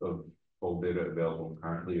lack of full data available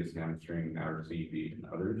currently is hamstringing our CV and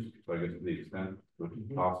others. So I guess to the extent which is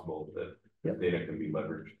possible that data can be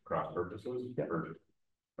leveraged across purposes for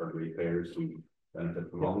ratepayers who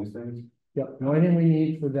benefit from all these things. Yeah, the only thing we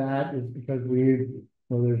need for that is because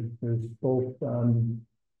there's both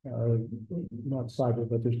not cyber,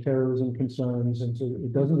 but there's terrorism concerns, and so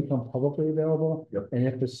it doesn't become publicly available. And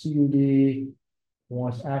if the CUD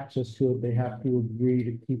wants access to it, they have to agree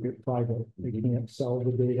to keep it private. They can't sell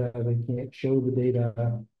the data, they can't show the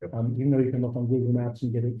data. Even though you can look on Google Maps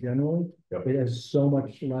and get it generally, it has so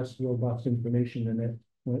much less robust information in it,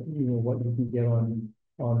 you know, what you can get on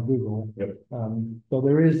Google. So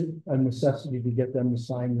there is a necessity to get them to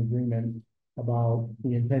sign an agreement about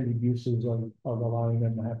the intended uses of allowing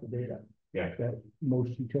them to have the data. That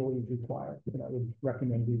most utilities require, and I would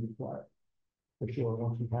recommend we require for sure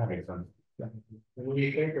once we have it. And when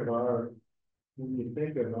you think of our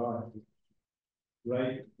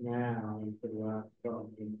right now and for the last couple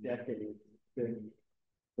of decades,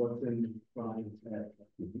 what's in Brian's head.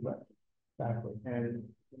 Exactly. And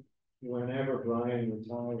whenever Brian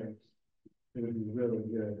retires, it would be really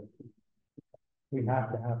good. We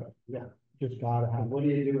have to have it. Yeah, just gotta have it. What do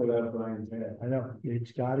you do without Brian's head? I know,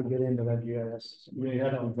 it's gotta get into that GIS. You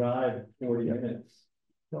have to drive 40 minutes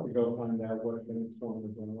to go find out what things going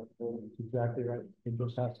is and what's going. Exactly right. It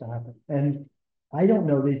just has to happen. And I don't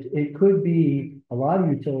know, it could be a lot of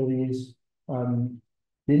utilities didn't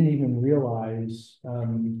even realize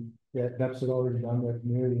that VEPS had already done their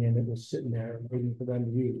community and it was sitting there waiting for them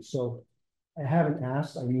to use. So I haven't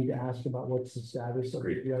asked. I need to ask about what's the status of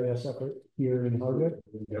the GIS effort here in Hardwick.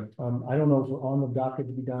 I don't know if we're on the docket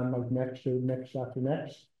to be done like next or next after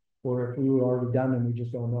next, or if we were already done and we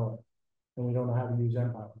just don't know it. And we don't know how to use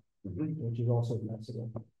Empire, which is also sensitive.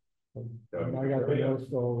 When I got to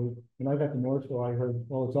Northville, I heard,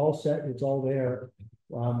 well, it's all set, it's all there.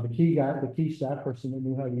 The key staff person that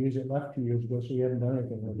knew how to use it left 2 years ago, so we haven't done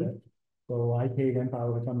anything with it. So I paid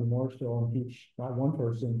Empower to come to Morrisville and teach not one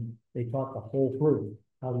person, they taught the whole crew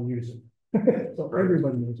how to use it. So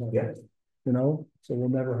everybody knows how to use it, you know, so we'll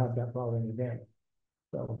never have that problem again.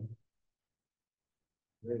 So.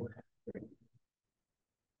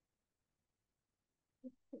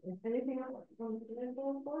 Anything else from the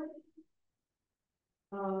info report?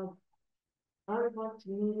 I would like to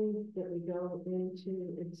move that we go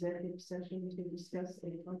into executive session to discuss a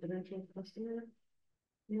confidential customer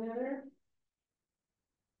matter.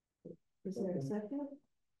 Is there a second?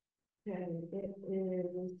 Okay, it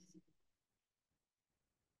is.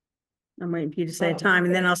 I'm waiting for you to say a time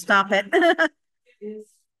and then I'll stop it.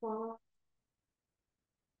 Is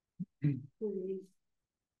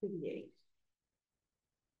 5:38.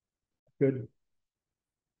 Good.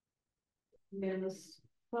 Minus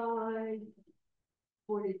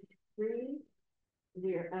 5:43.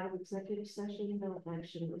 We are out of executive session. No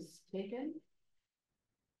action was taken.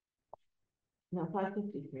 No,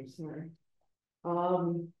 5:53. Sorry.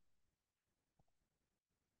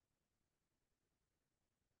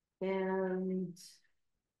 And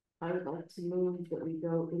I would like to move that we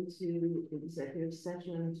go into executive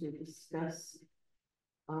session to discuss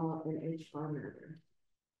an HR matter.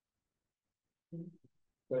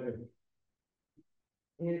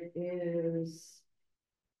 It is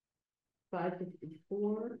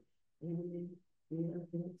 5:54 and we are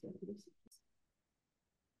in executive session.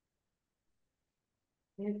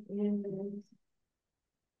 It is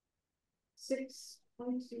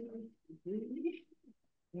 6:23.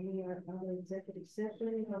 We are out of executive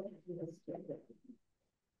session.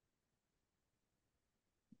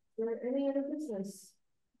 Is there any other business?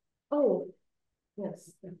 Oh,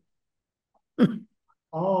 yes.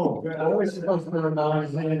 Oh, good. I was supposed to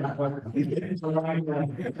remind me.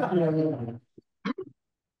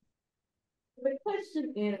 The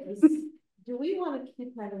question is, do we want to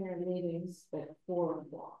keep having our meetings at 4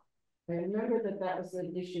 o'clock? I remember that was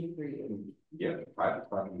an issue for you. Yeah, 5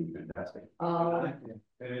 o'clock would be fantastic. And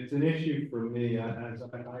it's an issue for me, as I was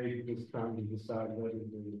trying to decide whether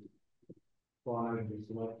to apply the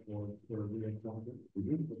select board for reappointment,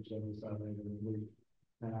 which I decided in a week.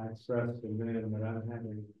 And I expressed to them that I'm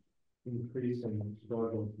having increasing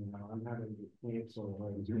struggles now. I'm having to cancel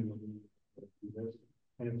and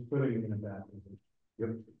it's putting me in a bad position. Yep.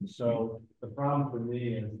 So the problem for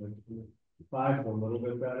me is that 5's a little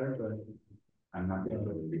bit better, but I'm not going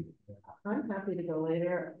to be. I'm happy to go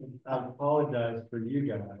later. I apologize for you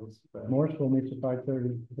guys, but Morrisville meets at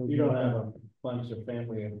 5:30. you don't have a bunch of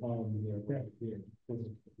family at home here.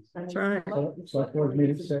 That's right. Select board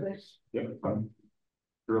meeting at 6. Yep.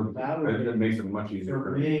 That makes it much easier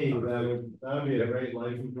For me, that would be a great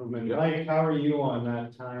life improvement. Mike, how are you on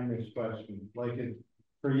that time-ish question? Like,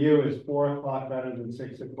 for you, is 4 o'clock better than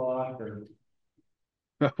 6 o'clock, or?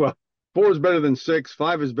 Well, 4 is better than 6,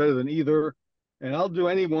 5 is better than either. And I'll do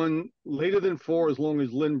anyone later than 4 as long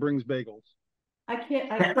as Lynn brings bagels. I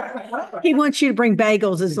can't. He wants you to bring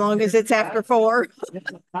bagels as long as it's after 4.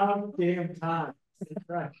 How damn time. That's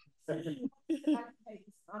right. I'm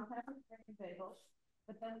happy to bring bagels.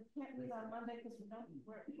 But then we can't meet on Monday because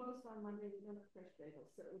we're closed on Monday. We don't have fresh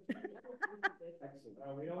bagels. So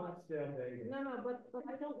we don't want stale bagels. No, but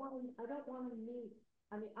I don't want to meet.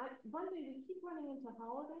 I mean, Monday we keep running into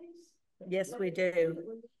holidays. Yes, we do.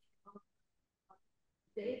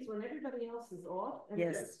 Days when everybody else is off, and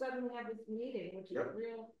yes, suddenly have this meeting, which is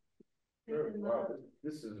real. Wow,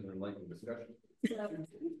 this is an enlightening discussion.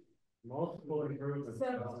 Multiple improvements.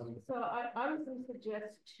 So I was going to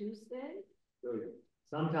suggest Tuesday.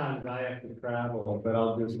 Sometimes I have to travel, but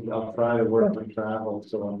I'll try to work my travel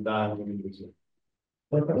so I'm dialing into it.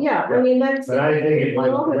 Yeah, I mean that's. But I think it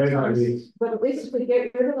might but at least if we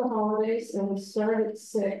get rid of the holidays and we start at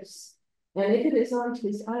 6. And if it is on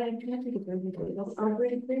Tuesday, I am happy to bring the bagels. I'll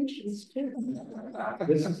bring cream cheese too.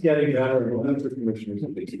 This is getting better.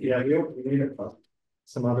 Yeah, we need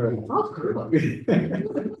some other. Oh, cool.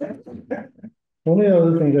 One of the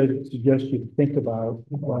other things I suggest you think about,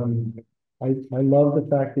 I love the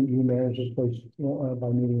fact that you manage this place by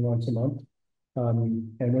meeting once a month.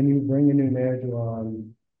 And when you bring a new manager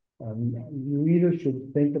on, you either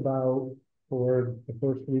should think about for the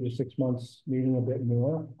first 3 to 6 months meeting a bit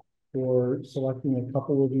more, or selecting a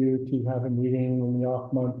couple of you to have a meeting in the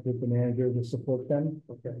off month with the manager to support them.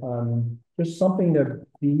 Okay. Just something to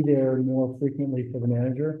be there more frequently for the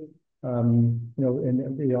manager, in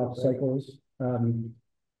the off cycles. I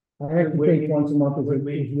have to think once a month is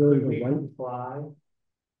really the right.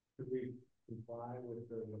 Could we comply with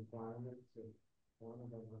the requirements of one of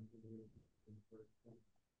them?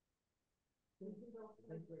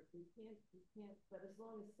 We can't, but as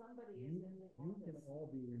long as somebody is in the office. You can all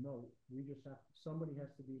be remote. We just somebody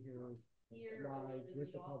has to be here live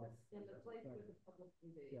with the public. In the place where the public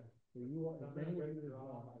can be. Yeah. So you want many of you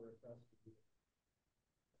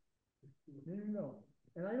No.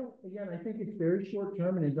 And I think it's very short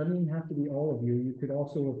term, and it doesn't even have to be all of you. You could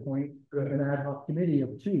also appoint an ad hoc committee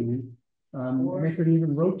of 2. And they could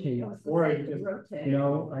even rotate. Or I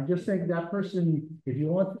just think that person, if you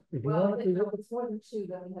want it's more than 2,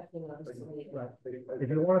 then we have to right. If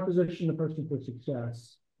you want to position the person for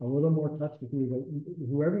success, a little more touch with you, but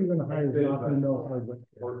whoever you're going to hire is not going to know Hardwick.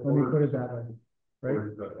 Let me put it that way.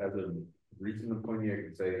 Right. As a recent appointee, I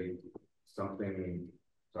could say something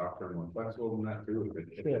softer, more flexible than that too.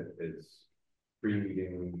 If it is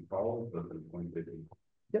pre-meeting calls, but the appointed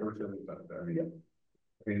person, but I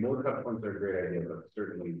mean, more touch points are a great idea, but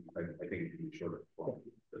certainly I think it can be shorter.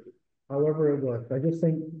 However it works. I just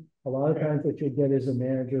think a lot of times what you get is a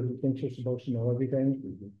manager who thinks you're supposed to know everything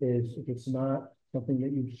is, if it's not something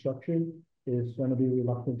that you've structured, is going to be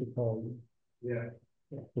reluctant to call you. Yeah.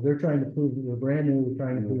 So they're trying to prove that they're brand new, they're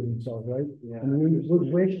trying to prove themselves, right? Yeah. And we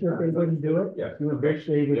would wish that they wouldn't do it. Yeah. We would wish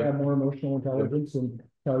they would have more emotional intelligence and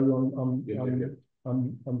tell you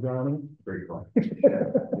I'm drowning. Very cool.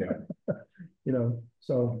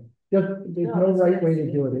 So there's no right way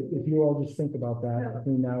to do it. If you all just think about that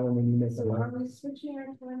between now and when you make it. So are we switching our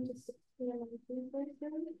time to 6 p.m. on Tuesday?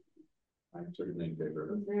 I'm certainly in favor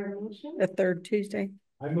of it. Is there a motion? The 3rd Tuesday.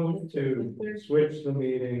 I moved to switch the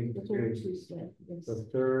meeting The to 3rd Tuesday. Yes. the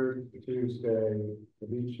 3rd Tuesday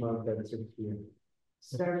of each month at 6 p.m.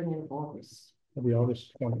 Starting in August. It'll be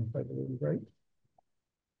August 20th, I believe, right?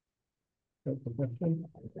 That's the question.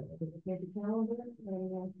 Maybe calendar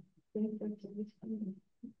and think that's at least coming.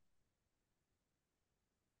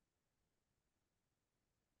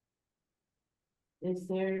 Is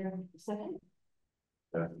there a second?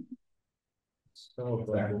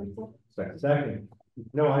 So, second.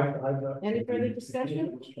 No, I've. Any further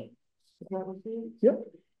discussion? Yep.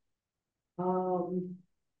 All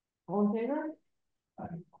in favor?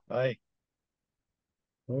 Aye.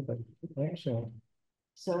 Perfect, excellent.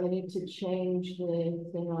 So we need to change the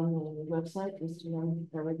thing on the website, just to know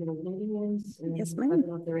our regular meetings. And Yes, I ma'am. don't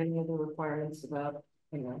know if there are any other requirements about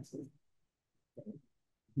announcements.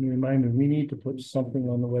 Reminder, we need to put something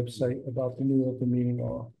on the website about the new open meeting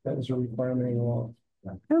law. That is a requirement in the law.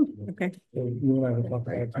 Oh, okay. So you and I will talk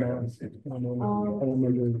about it tomorrow. I don't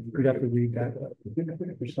remember, we'd have to read that or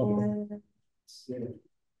something.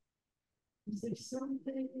 Is there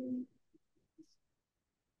something?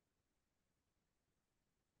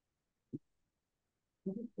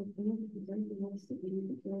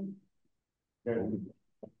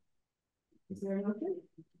 Is there a motion?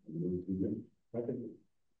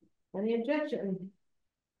 Any objection?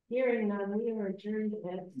 Hearing none, we are adjourned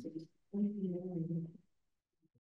at 6:29.